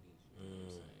 and 90s. You know what I'm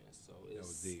saying? So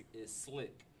it's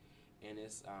slick, and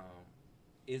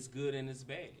it's good and it's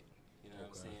bad. You know what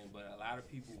I'm saying? But a lot of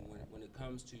people, when it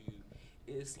comes to you,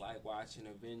 it's like watching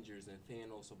Avengers and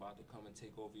Thanos about to come and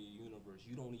take over your universe.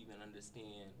 You don't even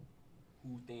understand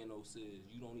who Thanos is.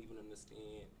 You don't even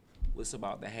understand what's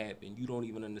about to happen. You don't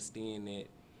even understand that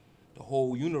the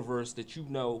whole universe that you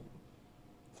know,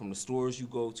 from the stores you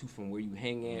go to, from where you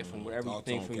hang at, from whatever you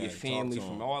think, from your family,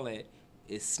 from all that,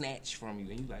 is snatched from you.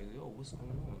 And you're like, yo, what's going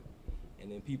on?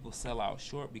 And then people sell out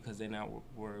short because they're not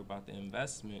worried about the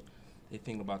investment. They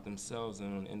think about themselves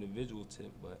and on an individual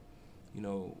tip. But, you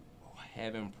know,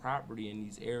 having property in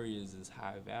these areas is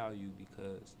high value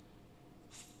because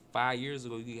 5 years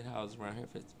ago, you could get houses around here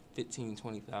for $15,000,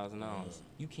 $20,000.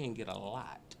 You can't get a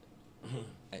lot.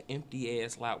 An empty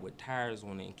ass lot with tires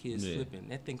on it and kids flipping.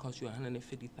 That thing costs you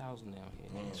 $150,000 down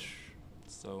here.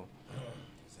 So,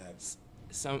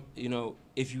 you know,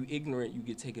 if you ignorant, you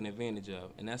get taken advantage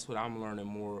of, and that's what I'm learning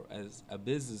more as a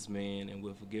businessman and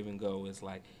with Give and Go. It's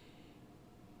like,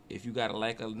 if you got a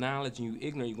lack of knowledge and you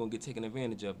ignorant, you're gonna get taken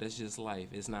advantage of. That's just life.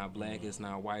 It's not black, it's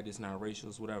not white, it's not racial,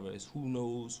 it's whatever. It's who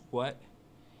knows what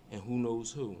and who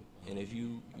knows who. And if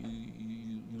you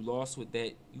lost with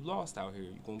that, you lost out here.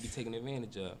 You're gonna be taken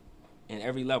advantage of in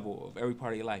every level of every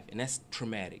part of your life, and that's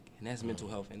traumatic, and that's mental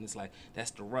health, and it's like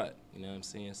that's the rut. You know what I'm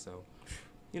saying? So,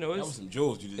 you know, that was some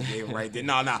jewels you just gave right there.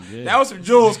 No, that was some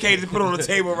jewels, Katie, to put on the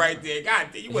table right there. God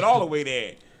damn, you went all the way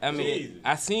there. I mean,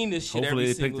 I seen this shit Hopefully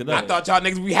every they picked single it day. up. I thought y'all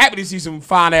niggas would be happy to see some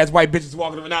fine ass white bitches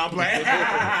walking around. Now I'm playing.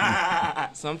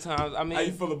 Sometimes, I mean, how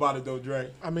you feel about it though,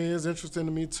 Dre? I mean, it's interesting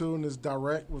to me too, and it's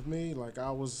direct with me. Like I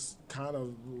was kind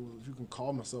of, you can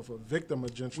call myself a victim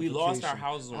of gentrification. we lost our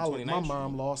houses on 29th My Street.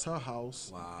 mom lost her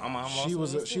house. Wow. My mom She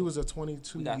lost hers, was a too.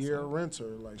 22-year some.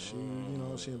 renter. Like she, you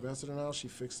know, she invested in a house. She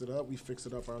fixed it up. We fixed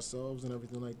it up ourselves and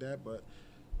everything like that. But,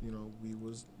 you know,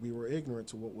 we were ignorant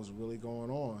to what was really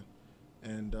going on.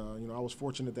 And, you know, I was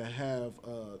fortunate to have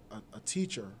a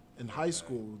teacher in high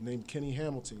school named Kenny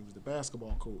Hamilton. He was the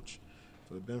basketball coach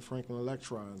for the Ben Franklin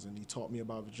Electrons, and he taught me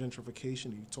about gentrification.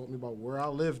 He taught me about where I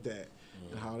lived at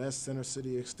and how that's Center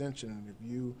City Extension. And if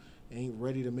you ain't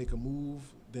ready to make a move,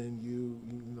 then you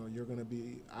know, you're going to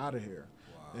be out of here.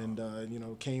 Wow. And, you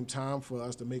know, came time for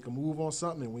us to make a move on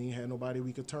something, and we ain't had nobody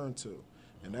we could turn to.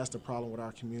 And that's the problem with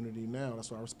our community now. That's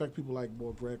why I respect people like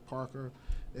Greg Parker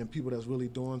and people that's really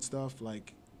doing stuff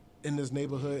like in this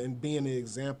neighborhood and being the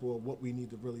example of what we need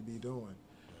to really be doing.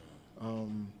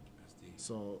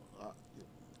 So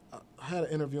I had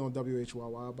an interview on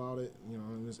WHYY about it, you know,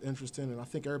 and it was interesting, and I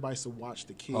think everybody should watch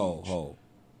The Cage. Oh.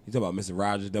 You talking about Mr.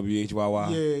 Rogers,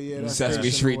 WHYY? Yeah. That's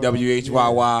Sesame Street, Station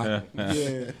WHYY.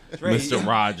 Yeah. Mr.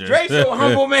 Rogers. Dre so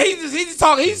humble, man. He just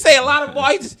talking. He say a lot of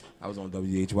boys. I was on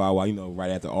WHYY, you know,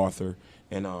 right after Arthur,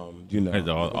 and you know,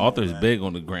 The author's big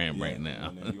on the gram right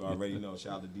now. And you already know.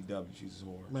 Shout out to DW. She's a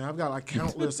whore. Man, I've got like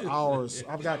countless hours.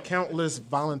 I've got countless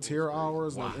volunteer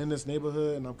hours like in this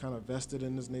neighborhood, and I'm kind of vested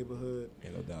in this neighborhood. Yeah,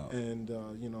 no doubt. And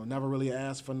you know, never really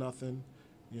asked for nothing.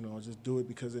 You know, just do it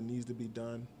because it needs to be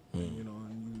done. You know,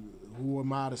 and who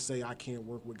am I to say I can't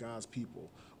work with God's people,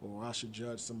 or I should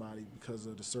judge somebody because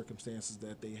of the circumstances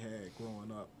that they had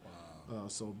growing up? Wow.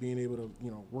 So being able to,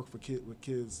 you know, work with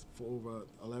kids for over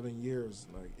 11 years,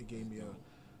 like it gave me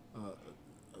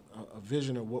a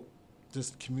vision of what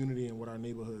this community and what our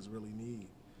neighborhoods really need.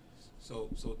 So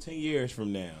 10 years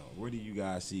from now, where do you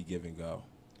guys see Give and Go?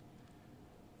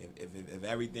 if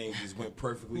everything just went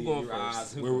perfectly in Who going your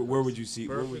first? eyes, where would you see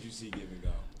Give and go?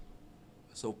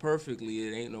 So perfectly,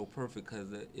 it ain't no perfect because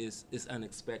it's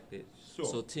unexpected. Sure,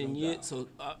 So 10 no years. doubt. So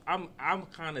I'm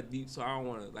kind of deep. So I don't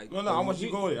want to like. No, I want you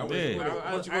to go there. I want you to go there. I-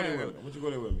 I want you to go there with me. I want you to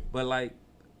go there with me. But like,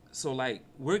 so like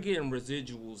we're getting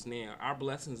residuals now. Our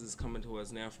blessings is coming to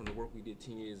us now from the work we did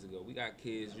 10 years ago. We got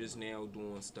kids just now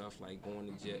doing stuff like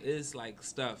going to jail. It's like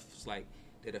stuff like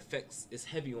that affects. It's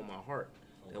heavy on my heart.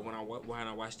 That when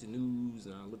I watch the news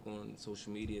and I look on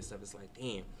social media and stuff, it's like,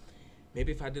 damn,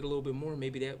 maybe if I did a little bit more,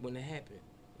 maybe that wouldn't have happened.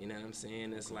 You know what I'm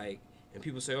saying? It's like, and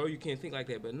people say, oh, you can't think like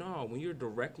that. But no, when you're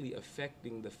directly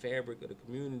affecting the fabric of the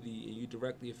community and you're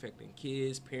directly affecting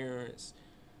kids, parents,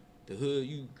 the hood,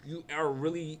 you are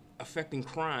really affecting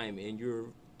crime and you're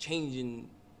changing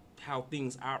how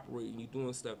things operate and you're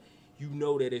doing stuff. You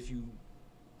know that if you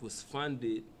was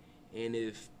funded and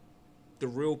if the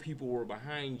real people were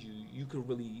behind you, you could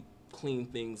really clean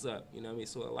things up. You know what I mean?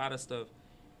 So a lot of stuff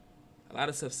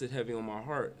sit heavy on my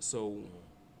heart. So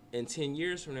in 10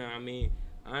 years from now, I mean,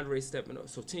 Andre stepping up.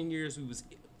 So 10 years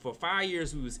for 5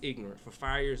 years we was ignorant. For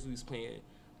 5 years we was playing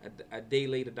a day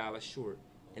late, $1 short.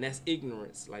 And that's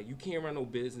ignorance. Like, you can't run no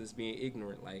business being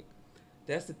ignorant. Like,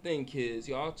 that's the thing, kids.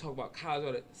 Y'all talk about college,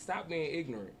 all that. Stop being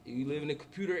ignorant. You live in the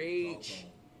computer age.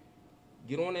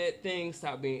 Get on that thing,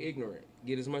 stop being ignorant.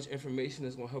 Get as much information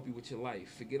that's gonna help you with your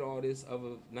life. Forget all this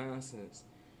other nonsense.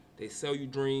 They sell you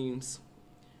dreams.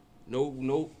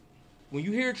 No. When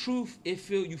you hear truth,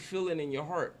 you feel it in your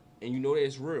heart, and you know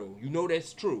that's real. You know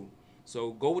that's true.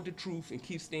 So go with the truth and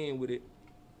keep staying with it.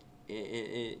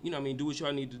 And you know what I mean, do what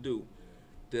y'all need to do.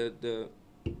 The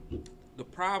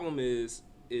problem is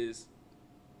we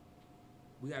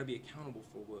gotta be accountable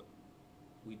for what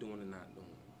we doing and not doing.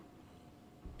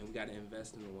 And we gotta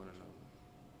invest in one another.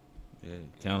 Yeah,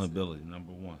 accountability,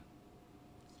 number one.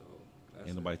 So that's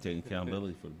Ain't nobody taking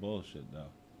accountability for the bullshit, though.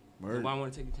 Nobody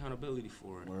want to take accountability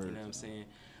for it. You know what I'm saying?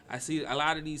 I see a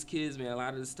lot of these kids, man. A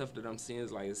lot of the stuff that I'm seeing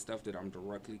is like it's stuff that I'm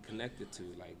directly connected to,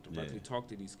 like directly talk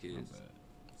to these kids.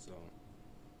 So, So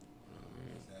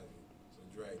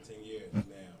Dre, 10 years now,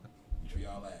 where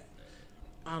y'all at?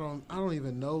 I don't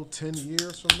even know 10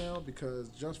 years from now, because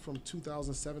just from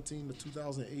 2017 to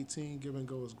 2018, Give and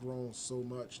Go has grown so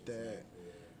much that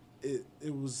it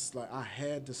was like I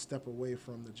had to step away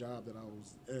from the job that I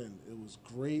was in. It was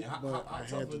great, but I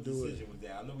had to do it. Was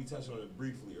that? I know we touched on it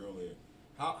briefly earlier.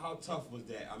 How tough was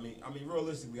that? I mean,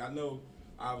 realistically, I know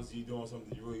obviously you're doing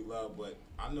something you really love, but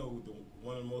I know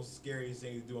one of the most scariest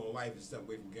things to do in life is step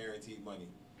away from guaranteed money.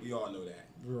 We all know that.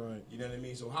 Right. You know what I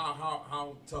mean? So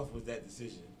how tough was that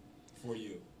decision for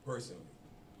you personally?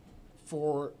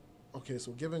 So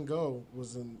Give and Go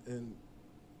was in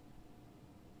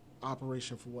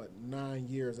operation for 9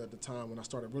 years at the time when I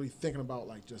started really thinking about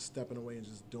like just stepping away and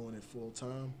just doing it full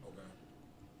time. Okay.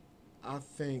 I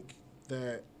think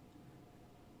that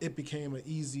it became an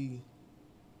easy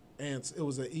answer. It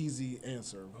was an easy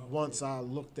answer once I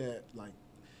looked at like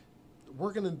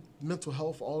working in mental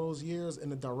health all those years in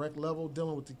the direct level,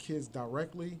 dealing with the kids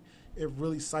directly. It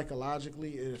really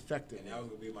psychologically it affected. And that was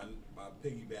gonna be my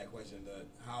piggyback question: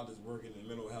 how does working in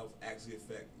mental health actually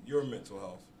affect your mental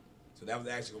health? So that was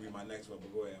actually gonna be my next one.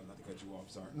 But go ahead, I'm not to cut you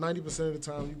off. Sorry. 90% of the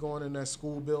time, you're going in that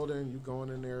school building, you're going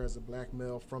in there as a black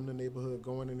male from the neighborhood,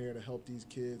 going in there to help these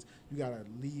kids. You gotta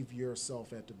leave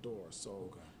yourself at the door. So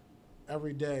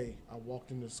every day, I walked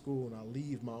into school and I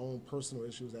leave my own personal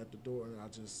issues at the door, and I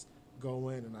just go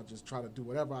in and I just try to do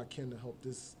whatever I can to help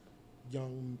this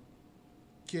young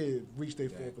kid reach their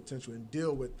full potential and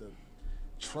deal with the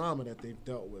trauma that they've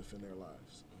dealt with in their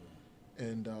lives.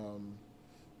 And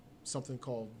something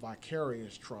called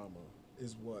vicarious trauma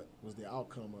is what was the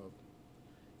outcome of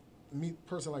me.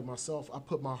 Person like myself, I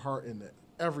put my heart in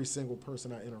every single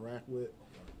person I interact with.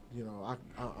 You know,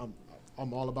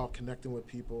 I'm all about connecting with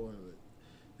people, and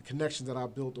the connections that I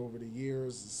built over the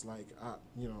years. It's like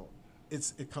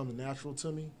it comes natural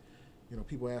to me. You know,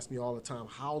 people ask me all the time,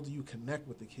 how do you connect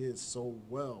with the kids so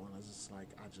well? And I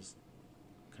just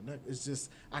connect. It's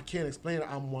just, I can't explain it.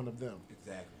 I'm one of them.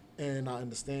 Exactly. And I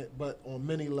understand, but on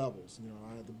many levels. You know,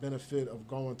 I had the benefit of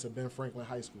going to Ben Franklin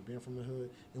High School, being from the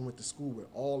hood, and went to school with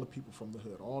all the people from the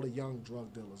hood, all the young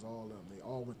drug dealers, all of them. They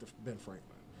all went to Ben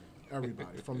Franklin.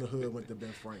 Everybody from the hood went to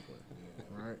Ben Franklin.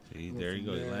 Right? See, there you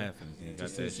go. You're laughing. You got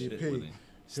that shit CCP. with him.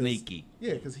 Sneaky.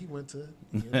 Yeah, because he went to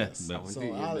EMS.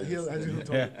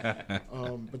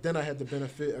 But then I had the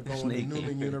benefit of going to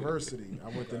Newman University. I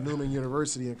went to Newman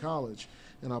University in college,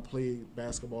 and I played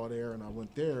basketball there, and I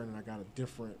went there, and I got a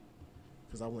different,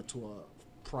 because I went to a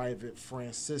private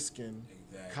Franciscan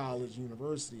college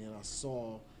university, and I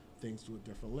saw things through a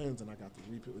different lens, and I got to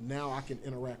repeat. Now I can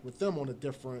interact with them on a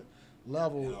different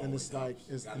level, and it's like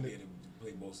it's gotta be able to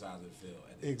play both sides of the field.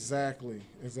 Exactly,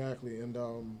 and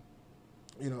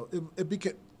you know, it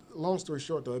became. Long story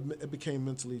short, though, it became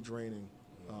mentally draining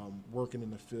working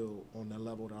in the field on that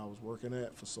level that I was working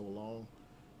at for so long.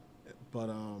 But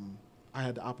I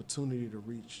had the opportunity to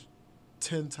reach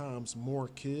 10 times more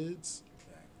kids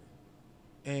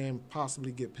and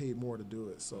possibly get paid more to do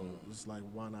it. So it's like,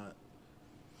 why not?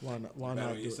 Why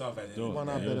not do yourself it? at the end Why of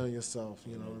the not day. bet on yourself?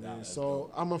 You know what I mean? That's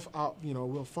So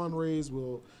we'll fundraise.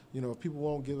 If people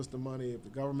won't give us the money, if the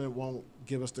government won't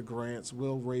give us the grants,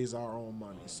 we'll raise our own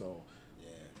money. So,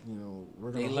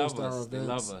 we're gonna host our events. They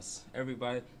love us.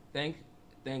 Everybody, thank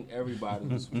everybody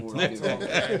who supported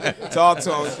Talk to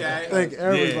him, Shaq. Thank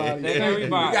everybody. Thank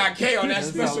everybody. We got K on that It's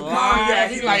special a lot cognac.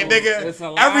 of He like, people. nigga, It's a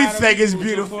lot of everything is people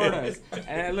beautiful. support us.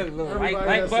 And look, Everybody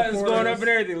like that buttons support going us. up and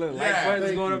everything. Look, like Yeah, buttons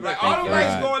thank going you. up. Like, all the Thank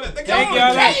lights y'all. going up. Y'all Thank on y'all.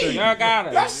 the Listen, K. y'all got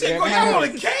it. Y'all shit going, y'all on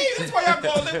the K. That's why y'all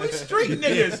going live with street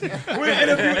niggas. We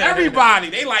interview everybody.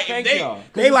 They like, if Thank they, y'all.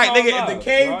 they like, It's all nigga, if love. the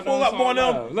K Y'all pull know up it's on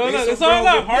all them. love. Look, they it's some all real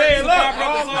love. good- Heart Yeah, is look, all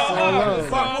love. all It's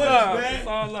fuck all with love. us, It's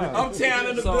all man. love. I'm tearing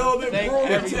in the So, building. thank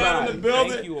Brewerytown in the everybody.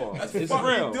 building. Thank you all. That's It's fucking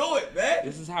real. do it, man.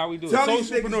 This is how we do it. Tell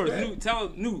these niggas, Socialpreneurs. man. Tell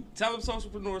them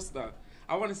socialpreneur stuff.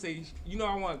 I want to say,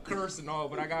 I want to curse and all,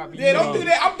 but I gotta be. Yeah, don't do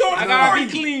that. I'm doing I it gotta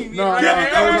for be you. clean. No, Yeah,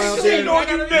 we got no, to shit on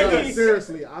you no, niggas.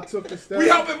 seriously, I took the step. We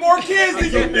helping more kids than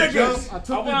you niggas. I I took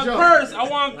the want to jump. curse. I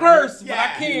want to curse, but I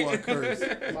Yeah.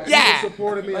 can't. My Yeah. people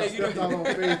supported me. I stepped out on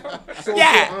faith. Social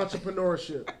Yeah.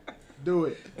 entrepreneurship. Do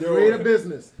it. Create a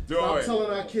business. Do Stop it.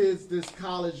 telling our kids this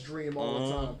college dream all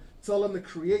the time. Tell them to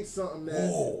create something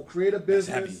create a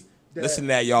business heavy. that Listen to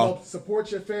that, y'all. helps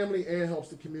support your family and helps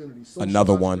the community. Social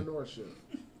Another one. entrepreneurship.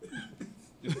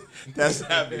 That's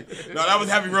heavy. No, that was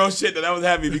heavy, real shit. That was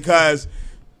heavy because,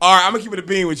 all right, I'm gonna keep it a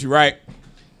bean with you, right?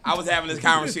 I was having this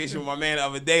conversation with my man the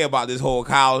other day about this whole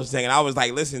college thing, and I was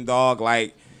like, listen, dog,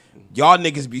 like, y'all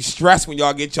niggas be stressed when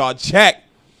y'all get y'all check,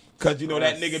 cause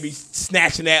that nigga be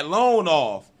snatching that loan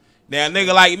off. Now, a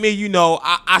nigga like me,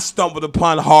 I stumbled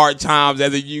upon hard times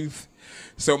as a youth.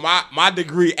 So my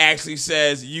degree actually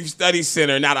says youth study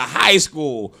center, not a high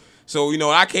school. So, when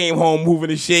I came home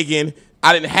moving and shaking,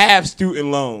 I didn't have student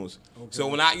loans. Okay. So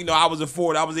when I was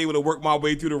afforded, I was able to work my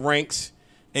way through the ranks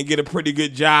and get a pretty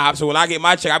good job. So when I get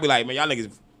my check, I be like, man, y'all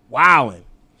niggas wildin'.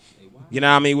 You know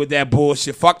what I mean? With that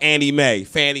bullshit. Fuck Annie Mae,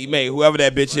 Fannie Mae, whoever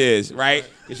that bitch is, right?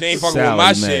 Because she ain't fucking with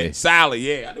my shit. Sally,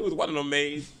 yeah. I knew it was one of them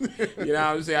Mays. You know what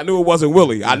I'm saying? I knew it wasn't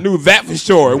Willie. I knew that for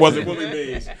sure. It wasn't Willie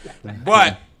Mays.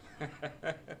 But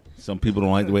Some people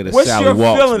don't like the way that what's Sally your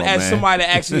walks, feeling my as man. somebody that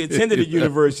actually attended the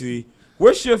university?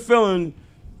 What's your feeling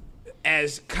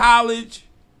as college,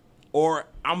 or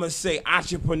I'm going to say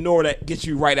entrepreneur that gets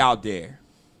you right out there?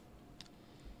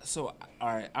 So, all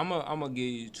right, I'm gonna give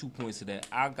you 2 points to that.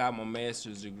 I got my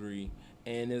master's degree,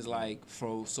 and it's like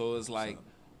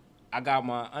I got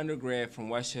my undergrad from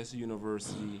Westchester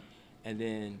University, and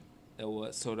then that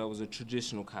was a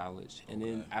traditional college, and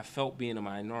then I felt being a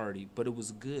minority, but it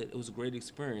was good. It was a great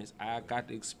experience. I got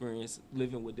the experience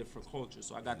living with different cultures,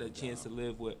 so I got the chance to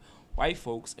live with white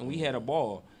folks, and we had a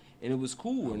ball. And it was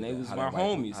cool, and they was my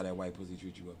homies. How that white pussy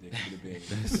treat you up there?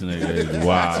 This nigga is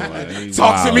wild. Man.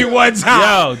 Talk to me one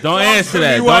time. Yo, don't answer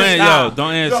that.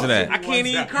 Don't answer that. I can't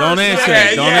even curse. Don't answer like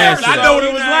that. Don't answer I that. know what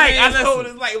it was like. I know what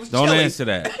it was like. It was Don't chilly. answer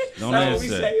that. Don't That's what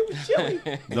we answer say. that. It was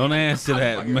chilly. Don't answer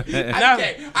that, man.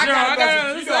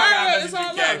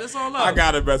 It's all love. I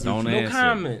got a best. Don't No answer.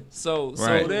 comment. So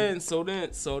Right. then,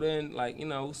 like,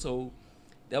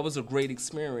 that was a great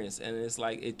experience, and it's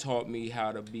like it taught me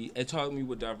the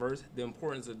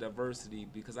importance of diversity,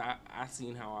 because I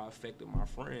seen how I affected my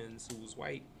friends who was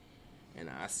white, and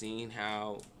I seen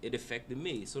how it affected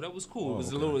me. So that was cool. It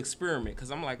was a little experiment, because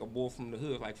I'm like a boy from the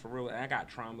hood, like, for real. And I got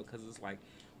trauma because it's like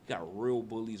we got real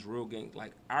bullies, real gang.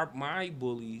 Like my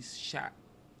bullies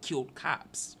killed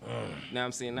cops. You know what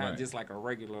I'm saying? Not Right. just like a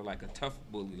regular, like a tough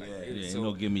bully. Like, Yeah, so, you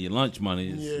don't give me your lunch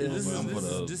money. this is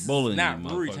not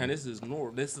Brewerytown. This is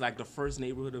North. This is like the first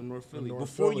neighborhood of North Philly. North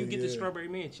Before Philly, you get to yeah. Strawberry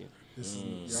Mansion. This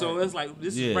is, So it's like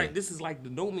this Yeah. is right. This is like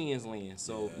the no man's land.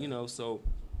 So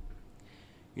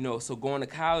so going to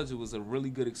college, it was a really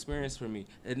good experience for me.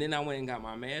 And then I went and got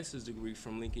my master's degree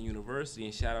from Lincoln University,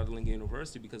 and shout out to Lincoln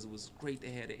University, because it was great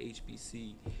to have the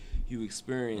HBCU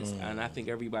experience. And I think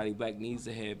everybody black needs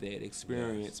to have that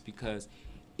experience, because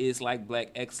it's like black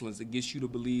excellence. It gets you to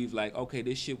believe, like, okay,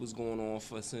 this shit was going on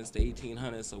since the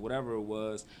 1800s or whatever it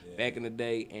was back in the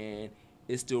day, and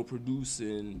it's still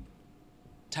producing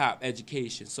top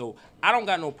education. So I don't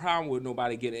got no problem with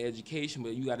nobody getting education,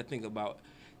 but you got to think about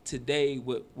today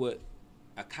what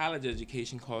a college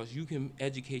education costs, you can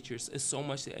educate yourself. It's so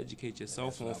much to educate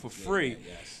yourself on for free.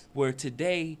 Where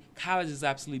today, college is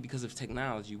obsolete because of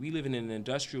technology. We live in an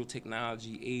industrial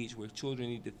technology age where children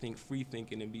need to think free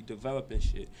thinking and be developing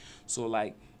shit. So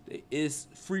like, it's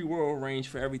free world range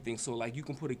for everything. So like, you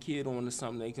can put a kid on to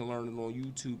something, they can learn it on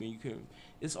YouTube, and you can.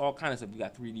 It's all kind of stuff. You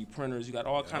got 3D printers. You got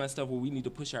all kind of stuff where we need to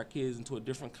push our kids into a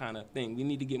different kind of thing. We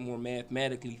need to get more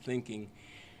mathematically thinking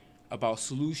about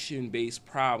solution-based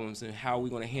problems and how we're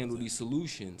going to handle these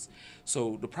solutions.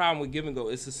 So the problem with Give and Go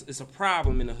is it's a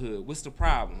problem in the hood. What's the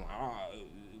problem?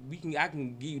 I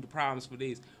can give you the problems for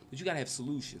days, but you got to have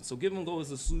solutions. So Give and Go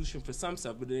is a solution for some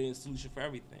stuff, but it ain't a solution for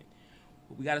everything.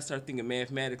 But we got to start thinking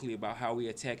mathematically about how we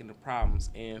attacking the problems,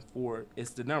 and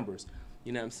it's the numbers.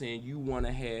 You know what I'm saying? You want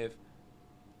to have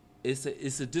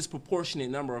it's a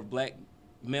disproportionate number of black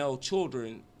male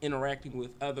children interacting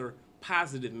with other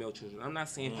positive male children. I'm not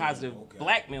saying positive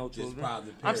black male children.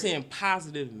 I'm saying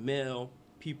positive male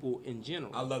people in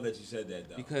general. I love that you said that,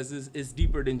 though. Because it's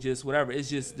deeper than just whatever. It's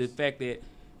just the fact that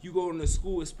you go into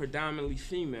school, it's predominantly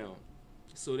female.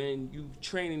 So then you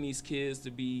training these kids to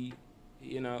be,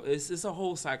 it's a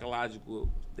whole psychological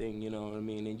thing, you know what I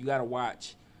mean? And you got to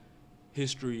watch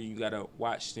history, you got to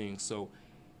watch things. So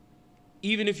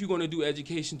even if you're going to do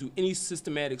education through any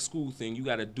systematic school thing, you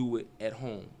got to do it at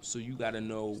home. So you got to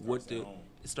know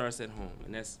it starts at home,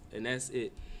 and that's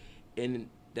it. And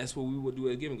that's what we would do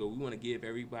at Give and Go. We want to give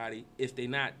everybody, if they're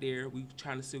not there, we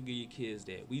trying to still give your kids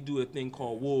that. We do a thing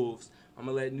called Wolves. I'm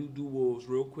going to let Newt do Wolves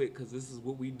real quick because this is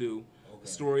what we do. The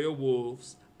story of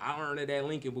Wolves. I learned it at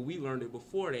Lincoln, but we learned it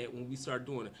before that when we started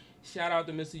doing it. Shout out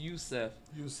to Mr. Youssef.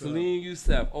 Salim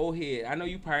Youssef, old head. I know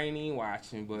you probably ain't even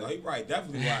watching, but no, he probably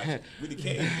definitely watching. We the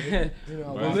kids, man.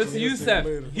 Well, Mr.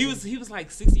 Youssef, he was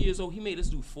like 60 years old. He made us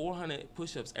do 400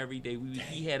 push-ups every day.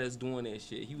 He had us doing that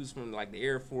shit. He was from like the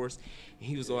Air Force, and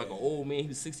he was like an old man. He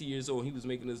was 60 years old. And he was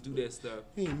making us do that stuff.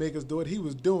 He didn't make us do it. He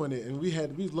was doing it, and we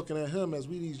was looking at him as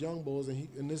we these young boys,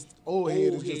 and this old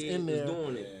head is just in there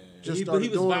doing it. But he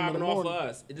was vibing off of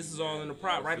us. This is all in the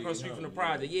right across the street from the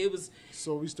project. Yeah, it was.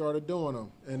 So we started doing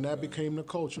them, and that became the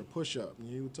culture. Push up.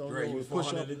 You told me push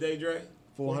 400 a day, Dre.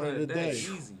 400 a day.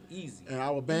 Easy. And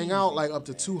I would bang out like up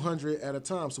to 200 at a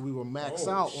time. So we would max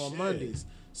out on Mondays.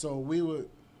 So we would,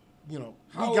 we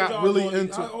got really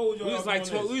into. We was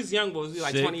like, we was young boys. We was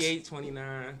like 28,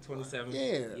 29, 27.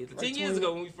 Yeah. 10 years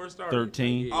ago when we first started.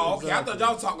 13. Oh, okay. Exactly. I thought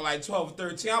y'all was talking like 12 or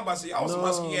 13. I'm about to say y'all was some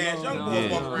husky ass young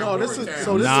boys walking around. No, this is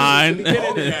 9.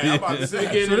 I'm about to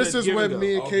say. So this is when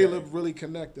me and Caleb really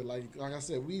connected. Like I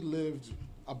said, we lived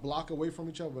a block away from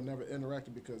each other but never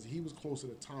interacted because he was closer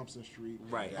to Thompson Street.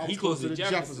 Right. I was closer to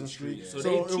Jefferson Street. Yeah. So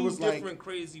they two different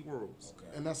crazy worlds.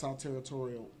 Okay. And that's how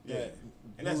territorial that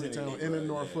and that's Brewerytown in the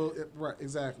Norfolk. Right,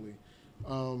 exactly.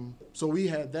 So we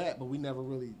had that, but we never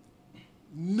really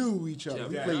knew each other.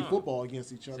 We played football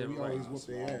against each other. We always whooped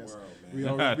their ass. We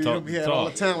had all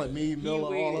the talent. Me,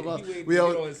 Miller, all of us. We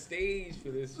on stage for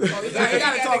this. He got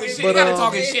to talk shit. He got to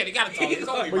talk shit. He got to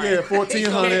talk. But yeah,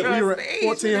 1400. We ran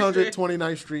 1400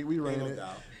 29th Street. We ran it.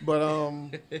 But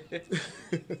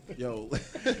yo,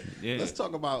 let's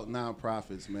talk about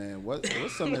nonprofits, man. What's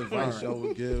some advice y'all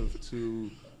would give to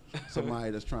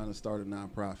somebody that's trying to start a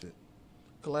nonprofit?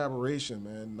 Collaboration,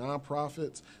 man.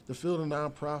 Nonprofits, the field of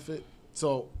nonprofit.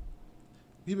 So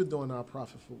we've been doing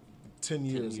nonprofit for 10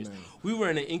 years now. We were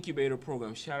in an incubator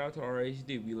program. Shout out to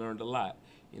RHD. We learned a lot.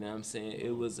 You know what I'm saying?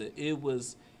 It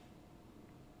was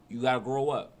you gotta grow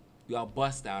up. You gotta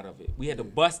bust out of it. We had to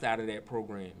bust out of that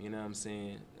program, you know what I'm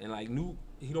saying? And like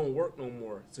he don't work no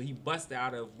more. So he bust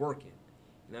out of working.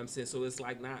 You know what I'm saying? So it's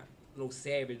like not no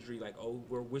savagery like, oh,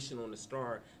 we're wishing on the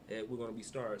star that we're gonna be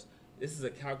stars. This is a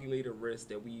calculated risk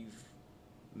that we've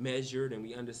measured and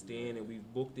we understand and we've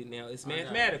booked it now. It's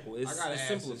mathematical. It's simplified. I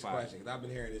gotta ask this question because I've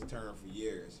been hearing this term for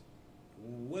years.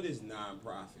 What is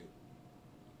nonprofit?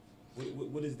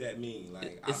 What does that mean?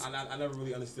 Like, I never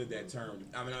really understood that term.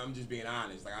 I mean, I'm just being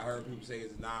honest. Like, I heard people say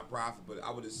it's a nonprofit, but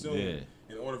I would assume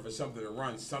in order for something to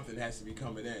run, something has to be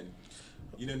coming in.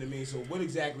 You know what I mean? So, what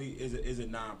exactly is a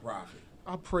nonprofit?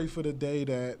 I pray for the day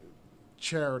that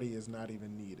charity is not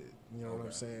even needed. You know what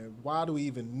I'm saying? Why do we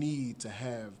even need to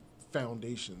have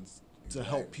foundations to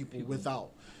help people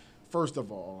without? First of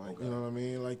all, like, you know what I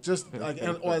mean? Like, just like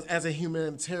as a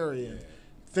humanitarian,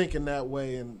 thinking that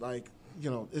way, and like, you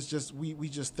know, it's just we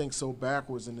just think so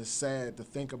backwards, and it's sad to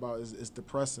think about. It's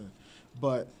depressing,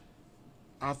 but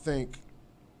I think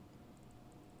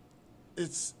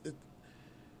this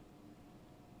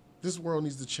world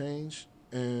needs to change,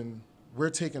 and we're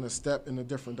taking a step in a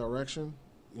different direction.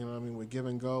 You know what I mean? With Give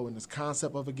and Go and this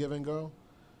concept of a Give and Go,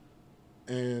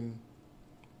 and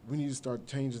we need to start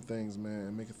changing things, man,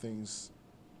 and making things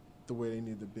the way they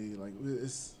need to be. Like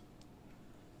it's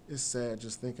sad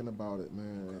just thinking about it,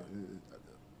 man.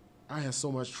 I had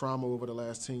so much trauma over the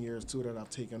last 10 years too that I've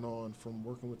taken on from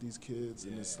working with these kids,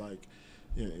 and it's like,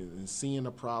 you know, and seeing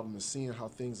the problem and seeing how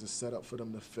things are set up for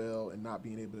them to fail and not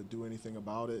being able to do anything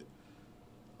about it.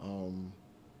 I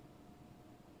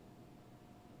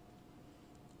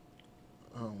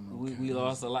don't know. We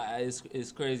lost a lot.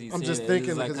 It's crazy. I'm just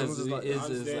thinking because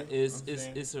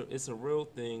it's a real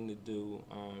thing to do.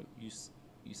 You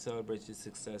celebrate your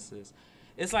successes.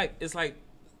 It's like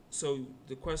so.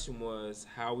 The question was,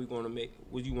 how are we going to make?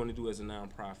 What do you want to do as a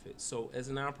nonprofit? So as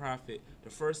a nonprofit, the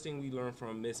first thing we learned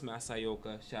from Miss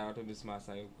Masayoka, shout out to Miss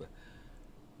Masayoka,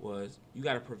 was you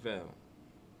got to prevail.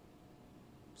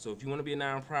 So if you want to be a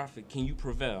nonprofit, can you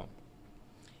prevail?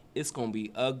 It's gonna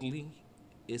be ugly.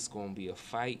 It's going to be a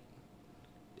fight.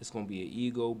 It's going to be an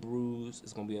ego bruise.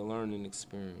 It's going to be a learning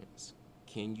experience.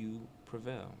 Can you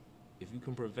prevail? If you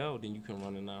can prevail, then you can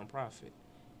run a nonprofit.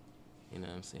 You know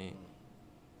what I'm saying?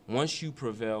 Once you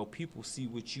prevail, people see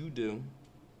what you do,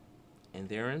 and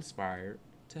they're inspired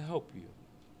to help you.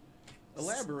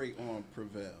 Elaborate on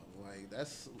prevail. Like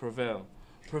that's Prevail.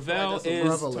 Prevail that's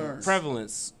a is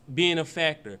prevalence, being a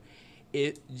factor.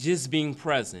 It just being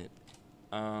present.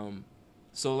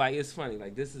 So, like, it's funny.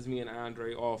 Like, this is me and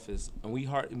Andre office, and we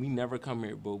never come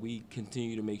here, but we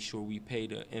continue to make sure we pay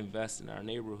to invest in our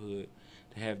neighborhood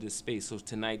to have this space. So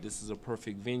tonight, this is a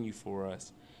perfect venue for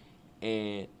us,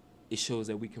 and it shows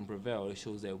that we can prevail. It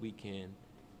shows that we can,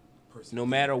 no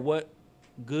matter what,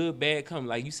 good, bad, come.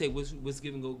 Like you say, what's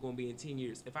Give and Go going to be in 10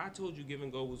 years? If I told you Give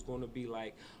and Go was going to be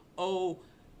like, oh,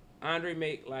 Andre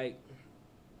make like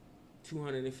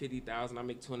 $250,000, I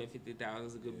make $250,000,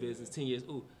 it's a good business. 10 years,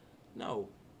 ooh. No,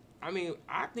 I mean,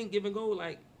 I think Give and Go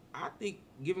in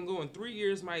 3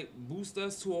 years might boost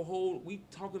us to we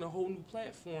talking a whole new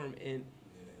platform. And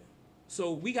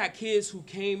so we got kids who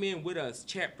came in with us,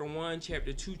 chapter 1,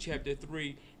 chapter 2, chapter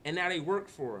 3, and now they work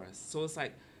for us. So it's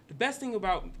like, the best thing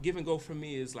about Give and Go for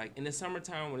me is like, in the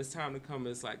summertime when it's time to come,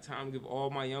 it's like time to give all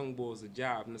my young boys a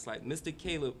job. And it's like, Mr.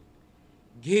 Caleb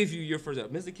gave you your first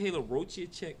job. Mr. Caleb wrote you a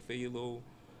check for your little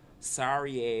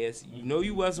sorry ass. You know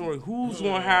you wasn't working. Who's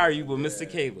going to hire you but Mr.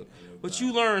 Caleb? But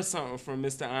you learned something from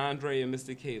Mr. Andre and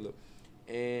Mr. Caleb.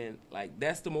 And, like,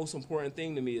 that's the most important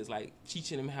thing to me is, like,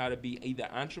 teaching them how to be either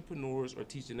entrepreneurs or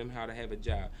teaching them how to have a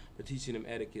job, but teaching them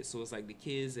etiquette. So it's like the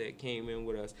kids that came in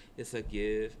with us, it's a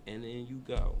give and then you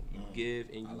go. You give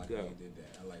and you go. How you did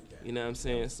that. I like that. You know what I'm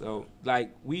saying? So,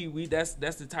 like, that's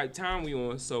the type time we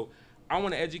on. So I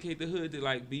want to educate the hood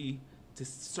to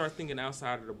start thinking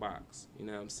outside of the box. You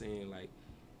know what I'm saying? Like,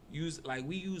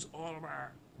 we use all of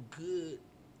our good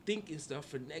thinking stuff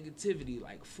for negativity,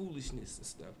 like foolishness and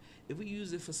stuff. If we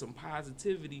use it for some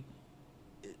positivity,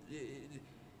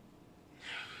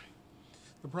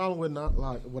 the problem with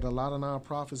with a lot of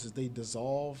nonprofits is they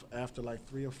dissolve after like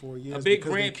 3 or 4 years. A big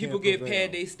grant, people get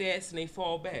paid their stats and they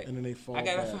fall back. And then they fall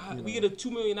back. We get a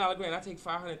 $2 million grant. I take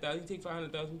 $500,000. You take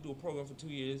 $500,000. We do a program for 2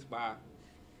 years. Bye.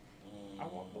 I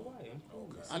walk away.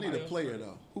 Okay. I need a player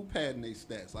though. Who padding their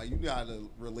stats? Like you gotta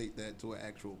relate that to an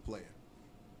actual player.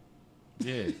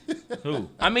 Yeah. Who?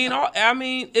 I mean,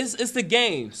 it's the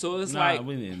game. So it's like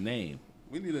we need a name.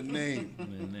 We need a name.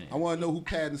 I want to know who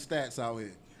padding stats out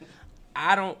here.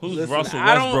 I don't. Who's listen, Russell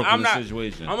I Westbrook don't, in this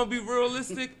situation? I'm gonna be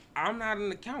realistic. I'm not an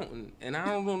accountant, and I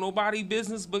don't know nobody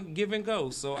business but Give and Go,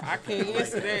 so I can't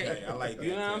answer that. I like that.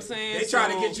 You know what I'm saying? They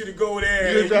trying to get you to go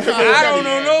there. I don't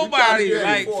know nobody.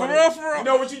 Like for real. You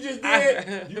know what you just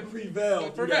did? You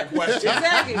prevailed through that question.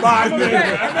 Exactly. I'm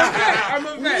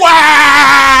a vet.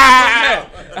 Wow.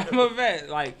 I'm a vet.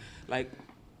 Like.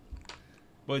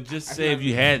 But just say if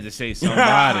you had to say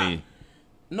somebody.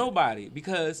 Nobody,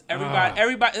 because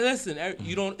everybody. Listen,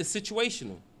 you don't. It's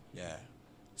situational. Yeah.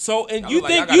 So and you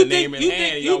think in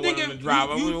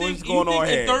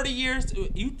 30 years,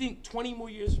 you think 20 more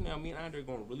years from now, me and Andre are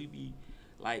gonna really be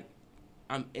like,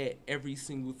 I'm at every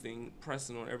single thing,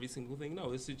 pressing on every single thing.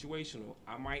 No, it's situational.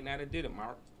 I might not have did it.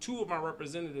 Two of my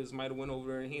representatives might have went over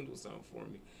there and handled something for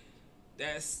me.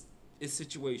 It's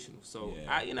situational. So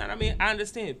you know what I mean? I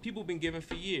understand. People been giving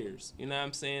for years. You know what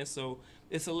I'm saying? So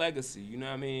it's a legacy. You know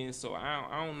what I mean? So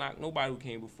I don't knock nobody who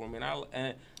came before me,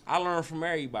 and I learn from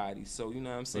everybody. So you know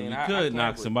what I'm saying? You could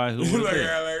knock somebody who would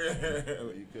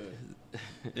have You could.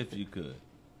 If you could.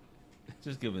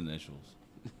 Just give initials.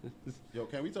 Yo,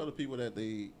 can we tell the people that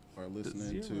they are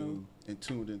listening to and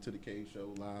tuned into the Cave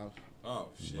Show live? Oh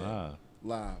shit!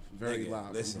 Live, very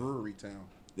live. Listen. From Brewerytown.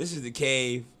 This is the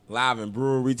Cave live in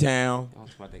Brewerytown.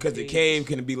 Because the Cave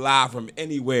can be live from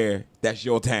anywhere. That's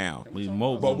your town. We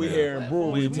mobile. But we here in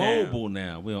Brewerytown. We mobile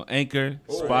now. We on Anchor,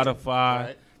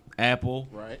 Spotify, Apple.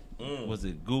 Right. Was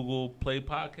it Google Play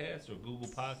Podcast or Google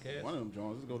Podcast? One of them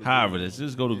Jones. Let's go to However it is,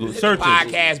 just go to Google. Hit Search the it.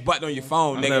 podcast button on your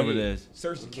phone, nigga. Whatever it is.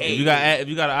 Search the Cave. If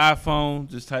you got an iPhone,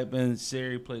 just type in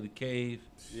Siri, play the Cave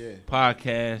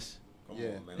podcast.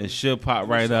 Yeah. It should pop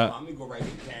right up. I'm gonna go right to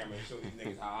the camera and show these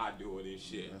niggas how I do it and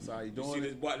shit. That's how you You doing see it.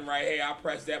 this button right here? I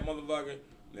press that motherfucker.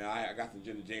 Now I got some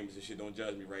Jenna Jameson shit. Don't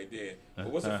judge me right there. But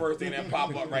what's the first thing that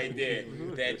pop up right there?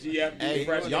 That GFB. Hey,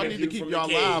 fresh y'all need to interview keep from y'all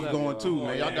the Cave. live going too,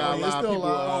 man. Y'all got a It's lot of still people.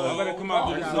 live. I better come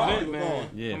out to this event, man.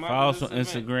 Yeah, Come out follow us to on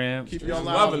this event. Instagram Keep y'all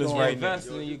live loving this going. right now. Invest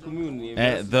in your community.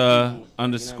 at Invest the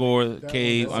in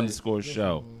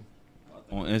 _cave_show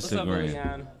on What's up,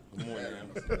 Instagram.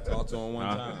 Liliana? Talk to him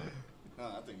one time.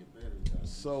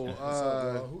 So,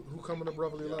 who coming to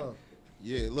Brotherly Love?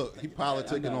 yeah, look, he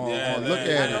politicking on. Yeah, Look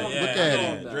at him. Look at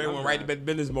him. Dre went right to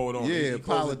business mode on. Yeah, he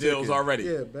closed the deals politicking. already.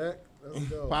 Yeah, back. Let's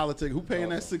go. Politic. Who paying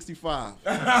that 65?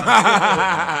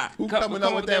 Who Come coming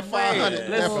up with that bread. 500? That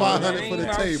Listen, 500 man, for the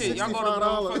ain't about shit. table. Y'all go to $65.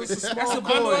 motherfuckers. It's a That's a small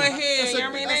bundle coin. ahead. That's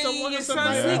I mean, a your one- son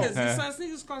Yeah. sneakers. Your son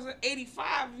sneakers cost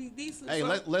 $85. He decent. Hey,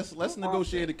 son. let's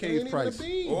negotiate a Ain't cave even a price.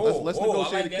 bean. Let's I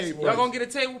negotiate like a that cave sport. Y'all price. gonna get a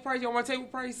table price? Y'all want a table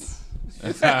price?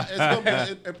 It's gonna be,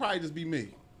 it probably just be me.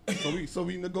 So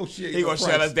we negotiate. He the gonna price.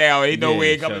 shut us down. He know Yeah, we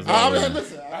ain't shut coming. us down. I'm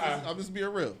listen. I'm just being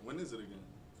real. When is it again?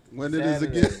 When it is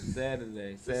again?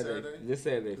 Saturday. Saturday? This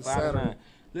Saturday. 5 to Saturday. 9.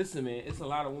 Listen, man, it's a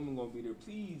lot of women gonna be there.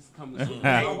 Please come to support.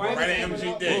 Hey, My wife right is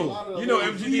at coming MGD. up. You know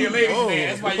MGD a ladies man.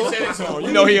 That's why you said it to him.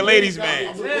 You know he a ladies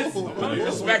man. You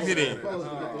respected it.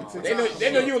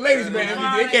 They know you a ladies man.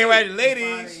 MGD. They came right to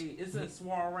ladies. Friday, it's a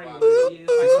soiree. Yeah,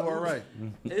 it's like All right.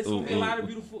 It's gonna be a lot of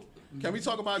beautiful. Can we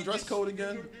talk about dress code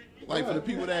again? Like for the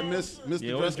people that miss Yeah,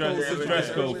 the what's dress code. the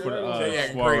dress code for the They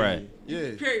acting soiree?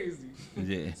 Yeah. Crazy.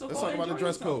 Yeah. So Let's go talk about the enjoy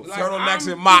dress yourself. code. Like, Turtlenecks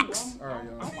I'm- and mocks. All right,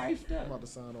 y'all. I'm wifed I'm up. about to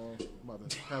sign on. I'm about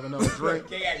to have another drink.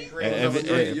 They acting crazy.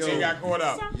 If They got caught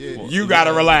up. Yeah. You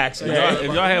gotta relax. y'all man.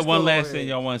 had one last thing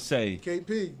y'all want to say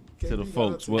KP. to the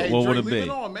folks, what Hey, would Drake, it leave be? it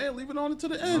on, man. Leave it on to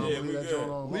the end. Leave that joint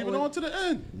on. Leave it on to the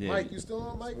end. Yeah. Mike, you still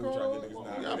on Mike Carter?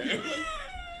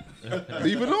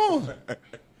 Leave it on.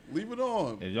 Leave it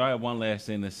on. If y'all had one last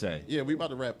thing to say, Yeah, we about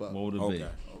to wrap up. what would it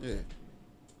be? Yeah.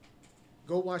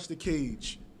 Go watch The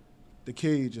Cage. The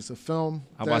Cage is a film.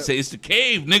 How about I say it's the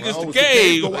cave, nigga? It's Oh, the it's The Cave.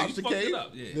 cave. Go Like, watch you The fucked it Cave.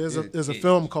 up. Yeah. There's a Cage.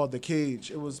 film called The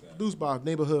Cage. It was produced by a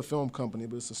neighborhood film company,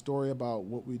 but it's a story about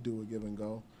what we do at Give and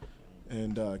Go,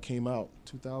 and came out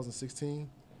 2016.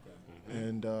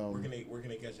 And Where can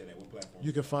they catch it at? What platform?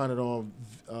 you can find it on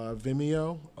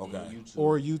Vimeo Okay.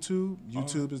 or YouTube.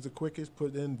 YouTube is the quickest.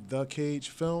 Put in The Cage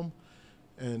Film,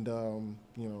 and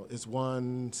it's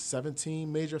won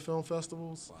 17 major film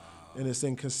festivals. And it's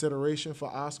in consideration for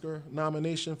Oscar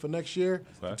nomination for next year,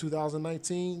 Okay.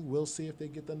 2019. We'll see if they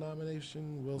get the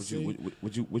nomination. We'll see.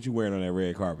 What you wearing on that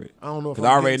red carpet? I don't know if Because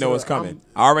I already know it's coming.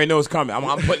 I already know it's coming.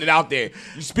 I'm putting it out there.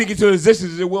 You speaking to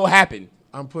existence, it will happen.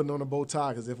 I'm putting on a bow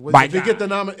tie because if it My get the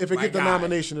God.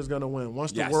 nomination, it's gonna win.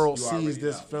 Once Yes, the world you sees already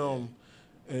this know. film,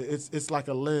 it's like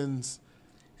a lens.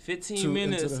 15 into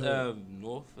minutes the hood. of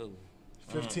North Philly.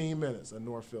 15 minutes of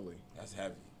North Philly. That's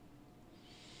heavy.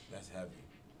 That's heavy.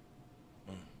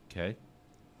 Okay.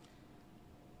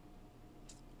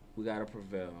 We gotta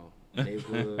prevail.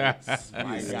 Neighborhoods. My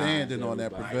God. Standing on that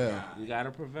everybody. prevail. We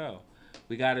gotta prevail.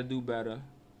 We gotta do better.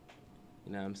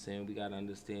 You know what I'm saying? We gotta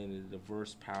understand that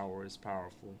diverse power is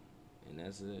powerful, and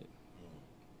that's it.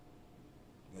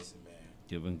 Listen, man.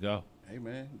 Give and go. Hey,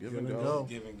 man. Give Give and and go. go.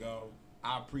 Give and go.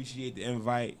 I appreciate the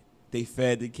invite. They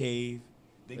fed the cave.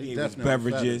 They gave us definitely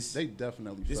beverages. They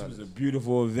definitely This fed was us. a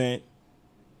beautiful event.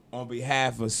 On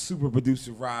behalf of super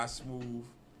producer Rod Smooth,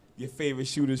 your favorite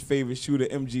shooter,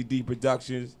 MGD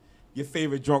Productions, your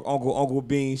favorite drunk Uncle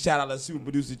Bean. Shout out to super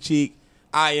producer Cheek.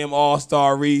 I am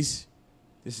All-Star Reese.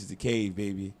 This is the cave,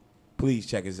 baby. Please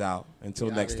check us out. Until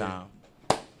We next outta time.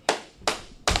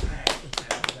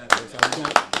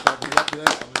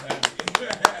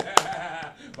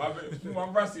 My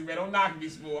rusty man, don't knock me,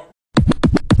 Smooth.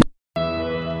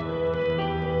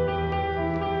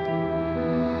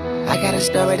 I got a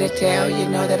story to tell, you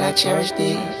know that I cherish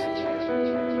these.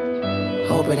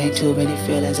 Hope it ain't too many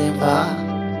feelings involved.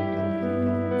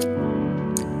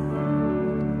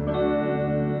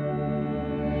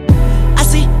 I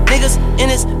see niggas in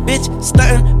this bitch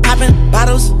stunting, popping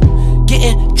bottles,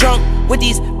 getting drunk with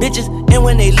these bitches, and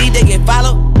when they leave, they get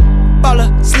followed. Fall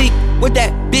asleep with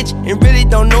that bitch and really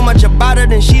don't know much about her.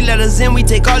 Then she let us in, we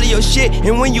take all of your shit,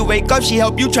 and when you wake up, she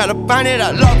help you try to find it.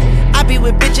 I love her. I be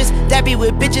with bitches, that be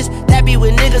with bitches, that be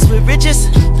with niggas with riches.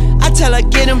 I tell her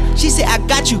get him, she say I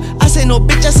got you. I say no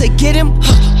bitch, I say get him.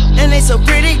 And they so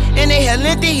pretty, and they hair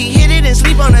lengthy. He hit it and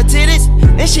sleep on her titties.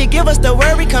 And she give us the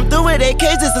word, we come through with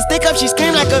AKs. It's a stick up, she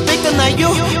scream like a victim, like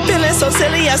you. Feeling so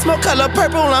silly, I smoke color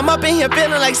purple. I'm up in here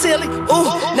feeling like silly. Ooh,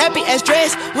 nappy ass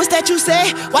dress, what's that you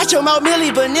say? Watch your mouth, Millie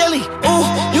Vanilli. Ooh,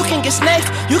 you can get snaked,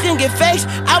 you can get faked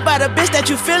out by the bitch that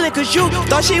you feeling. Cause you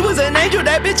thought she was an angel,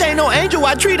 that bitch ain't no angel.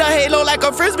 I treat her halo like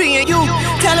a frisbee and you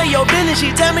tell her your business, she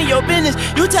tell me your business.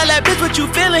 You tell that bitch what you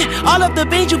feeling. All of the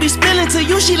beans you be spilling to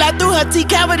you, she like through her T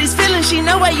cavities feeling. She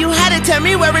know where you had it, tell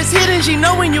me where it's hidden. She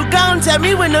know when you gone, tell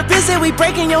me when the bitch said we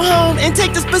breaking your home. And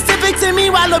take the specifics in me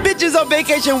while the bitch is on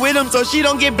vacation with him so she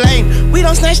don't get blamed. We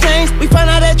don't snatch chains, we find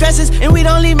out addresses, and we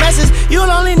don't leave messes.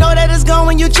 You'll only know that it's gone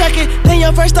when you check it. Then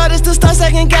your first thought is to start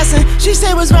second guessing. She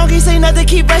say what's wrong, he say nothing,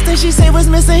 keep resting. She say what's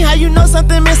missing, how you know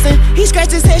something missing? He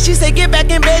scratched his head, she say get back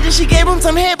in bed. And she gave him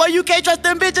some head, boy you can't trust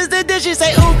them bitches. And then she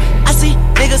say ooh, I see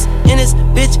niggas in this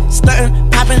bitch stunting,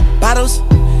 popping bottles,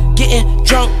 getting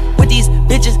drunk with these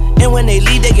bitches, and when they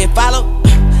leave they get followed.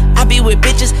 I be with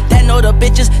bitches that know the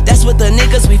bitches, that's what the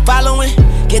niggas we following.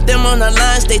 Get them on the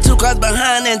line, stay 2 cars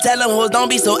behind, and tell them hoes don't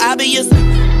be so obvious.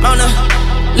 Mona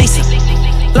Lisa,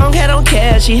 long hair don't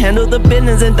care, she handle the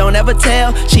business and don't ever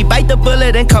tell. She bite the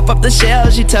bullet and cuff up the shell.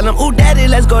 She tell him, ooh daddy,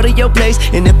 let's go to your place.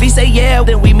 And if he say yeah,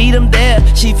 then we meet him there.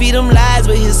 She feed him lies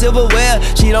with his silverware.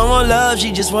 She don't want love,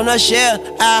 she just wanna share.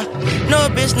 I know a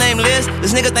bitch named Liz.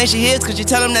 This nigga think she his cause she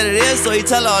tell him that it is. So he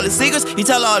tell her all his secrets, he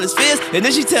tell her all his fears. And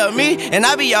then she tell me, and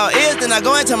I be all ears. Then I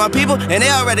go and tell my people, and they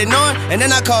already know it. And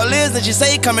then I call Liz, and she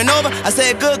say he coming over. I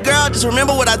said, good girl, just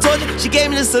remember what I told you. She gave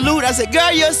me the salute, I said,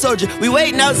 girl, you're a soldier. We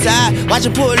waiting outside, watch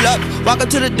her pull up, walk up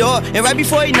to the door, and right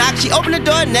before he knocked, she opened the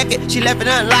door naked, she left it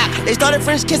unlocked. They started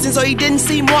French kissing so he didn't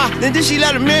see more. Then she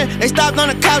let him in, they stopped on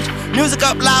the couch, music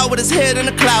up loud with his head in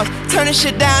the clouds. Turning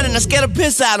shit down and I scared to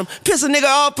piss at him. Piss a nigga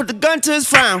off, put the gun to his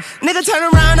frown. Nigga turn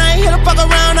around, I ain't here to fuck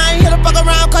around, I ain't here to fuck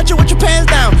around. Caught you with your pants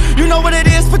down, you know what it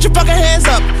is, put your fucking hands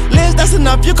up. Liz, that's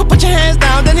enough, you can put your hands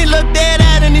down. Then he looked dead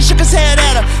at her and he shook his head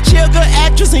at her. She a good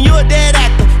actress and you a dead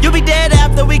actor. You be dead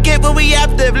after we get what we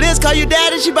after. If Liz call you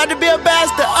daddy, she about to be a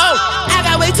bastard. Oh, I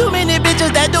got way too many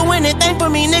bitches that do anything for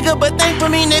me, nigga. But thank for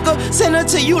me, nigga. Send her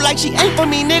to you like she ain't for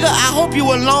me, nigga. I hope you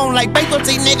alone like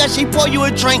bankruptcy, nigga. She pour you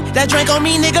a drink, that drink on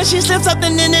me, nigga. She slipped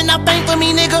something in and I faint for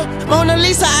me, nigga. Mona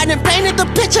Lisa, I done painted the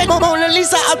picture. Mona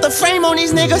Lisa out the frame on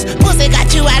these niggas. Pussy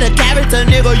got you out of character,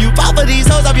 nigga. You fall for these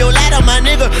hoes up your ladder, my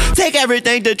nigga. Take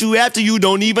everything that you have to, you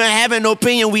don't even have an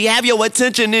opinion. We have your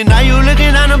attention and now you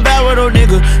looking on the barrel, though,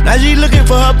 nigga. Now she looking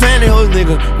for her pantyhose,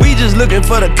 nigga. We just looking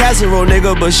for the casserole,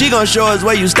 nigga. But she gon' show us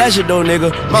where you stash it, though,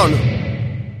 nigga. Mona.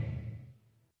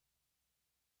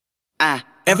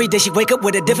 Every day she wake up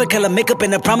with a different color makeup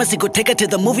and a promise he could take her to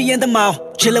the movie in the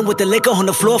mall. Chillin' with the liquor on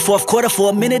the floor, fourth quarter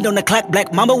for a minute on the clock.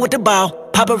 Black mama with the ball.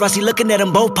 Paparazzi looking at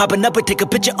them both, popping up and take a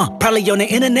picture, probably on the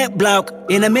internet blog.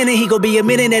 In a minute he gon' be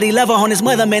admitting that he love her on his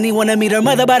mother, man. He wanna meet her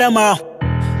mother by tomorrow.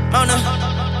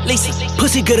 Mona Lisa.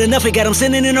 Pussy good enough, he got him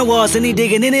sitting in the walls, and he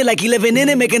digging in it like he living in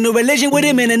it, making a religion with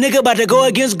him, and a nigga about to go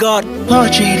against God.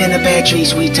 Portrait in a bad tree,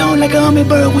 sweet tone like a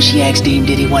hummingbird. When she asked him,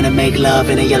 did he wanna make love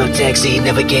in a yellow taxi?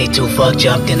 Never gave two fuck,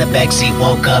 jumped in the backseat,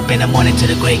 woke up in the morning to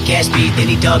the Great Gatsby. Then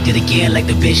he dogged it again like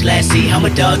the bitch last see. I'm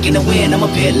a dog in the wind, I'm a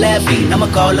pit laughing. I'ma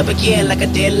call up again like I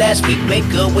did last week. Make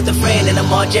good with a friend and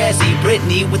I'm all jazzy.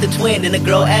 Brittany with a twin and a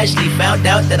girl Ashley. Found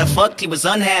out that I fucked, he was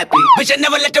unhappy. Bitch, I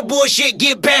never let the bullshit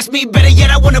get past me. Better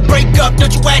yet, I wanna break up,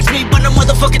 don't you ask me. But no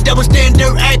motherfucking double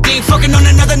standard acting. Fucking on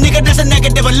another nigga, that's a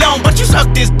negative alone. But you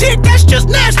suck this dick, that's just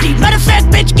nasty. Matter of fact,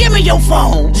 bitch, give me your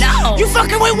phone. No. You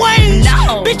fucking with Wayne?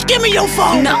 No. Bitch, give me your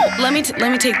phone. No, let me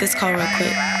take this call real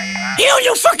quick. He on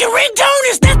your fucking ringtone?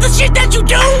 Is that the shit that you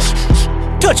do?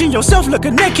 Touching yourself,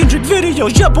 looking at Kendrick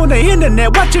videos, up on the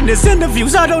internet, watching his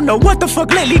interviews. I don't know what the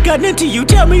fuck lately got into you.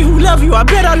 Tell me who love you, I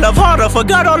bet I love harder.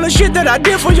 Forgot all the shit that I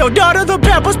did for your daughter. The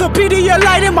Pampers, the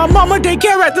Pedialyte, and my mama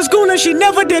daycare at the school, and she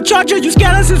never did charge her. You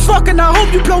scandalous as fuck, and I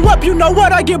hope you blow up. You know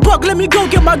what, I get buck, let me go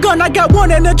get my gun. I got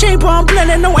one in the chamber, I'm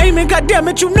planning no aiming. Goddamn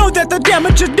it, you know that the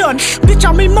damage is done. Bitch,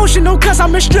 I'm emotional cause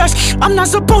I'm in stress. I'm not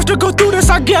supposed to go through this,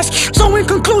 I guess. So in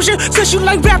conclusion, since you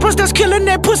like rappers that's killing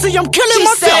that pussy, I'm killing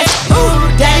myself. Said,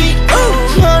 ooh, daddy,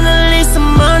 ooh, Mona Lisa,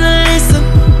 Mona Lisa.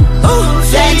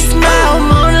 Ooh, daddy smile,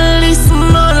 Mona Lisa,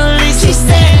 Mona Lisa. She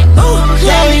said, ooh,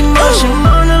 daddy motion,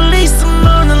 Mona Lisa,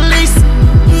 Mona Lisa.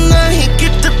 Now he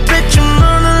get the picture,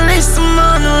 Mona Lisa,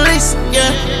 Mona Lisa,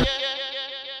 yeah.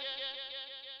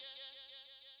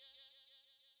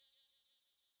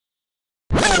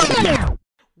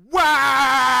 Wow!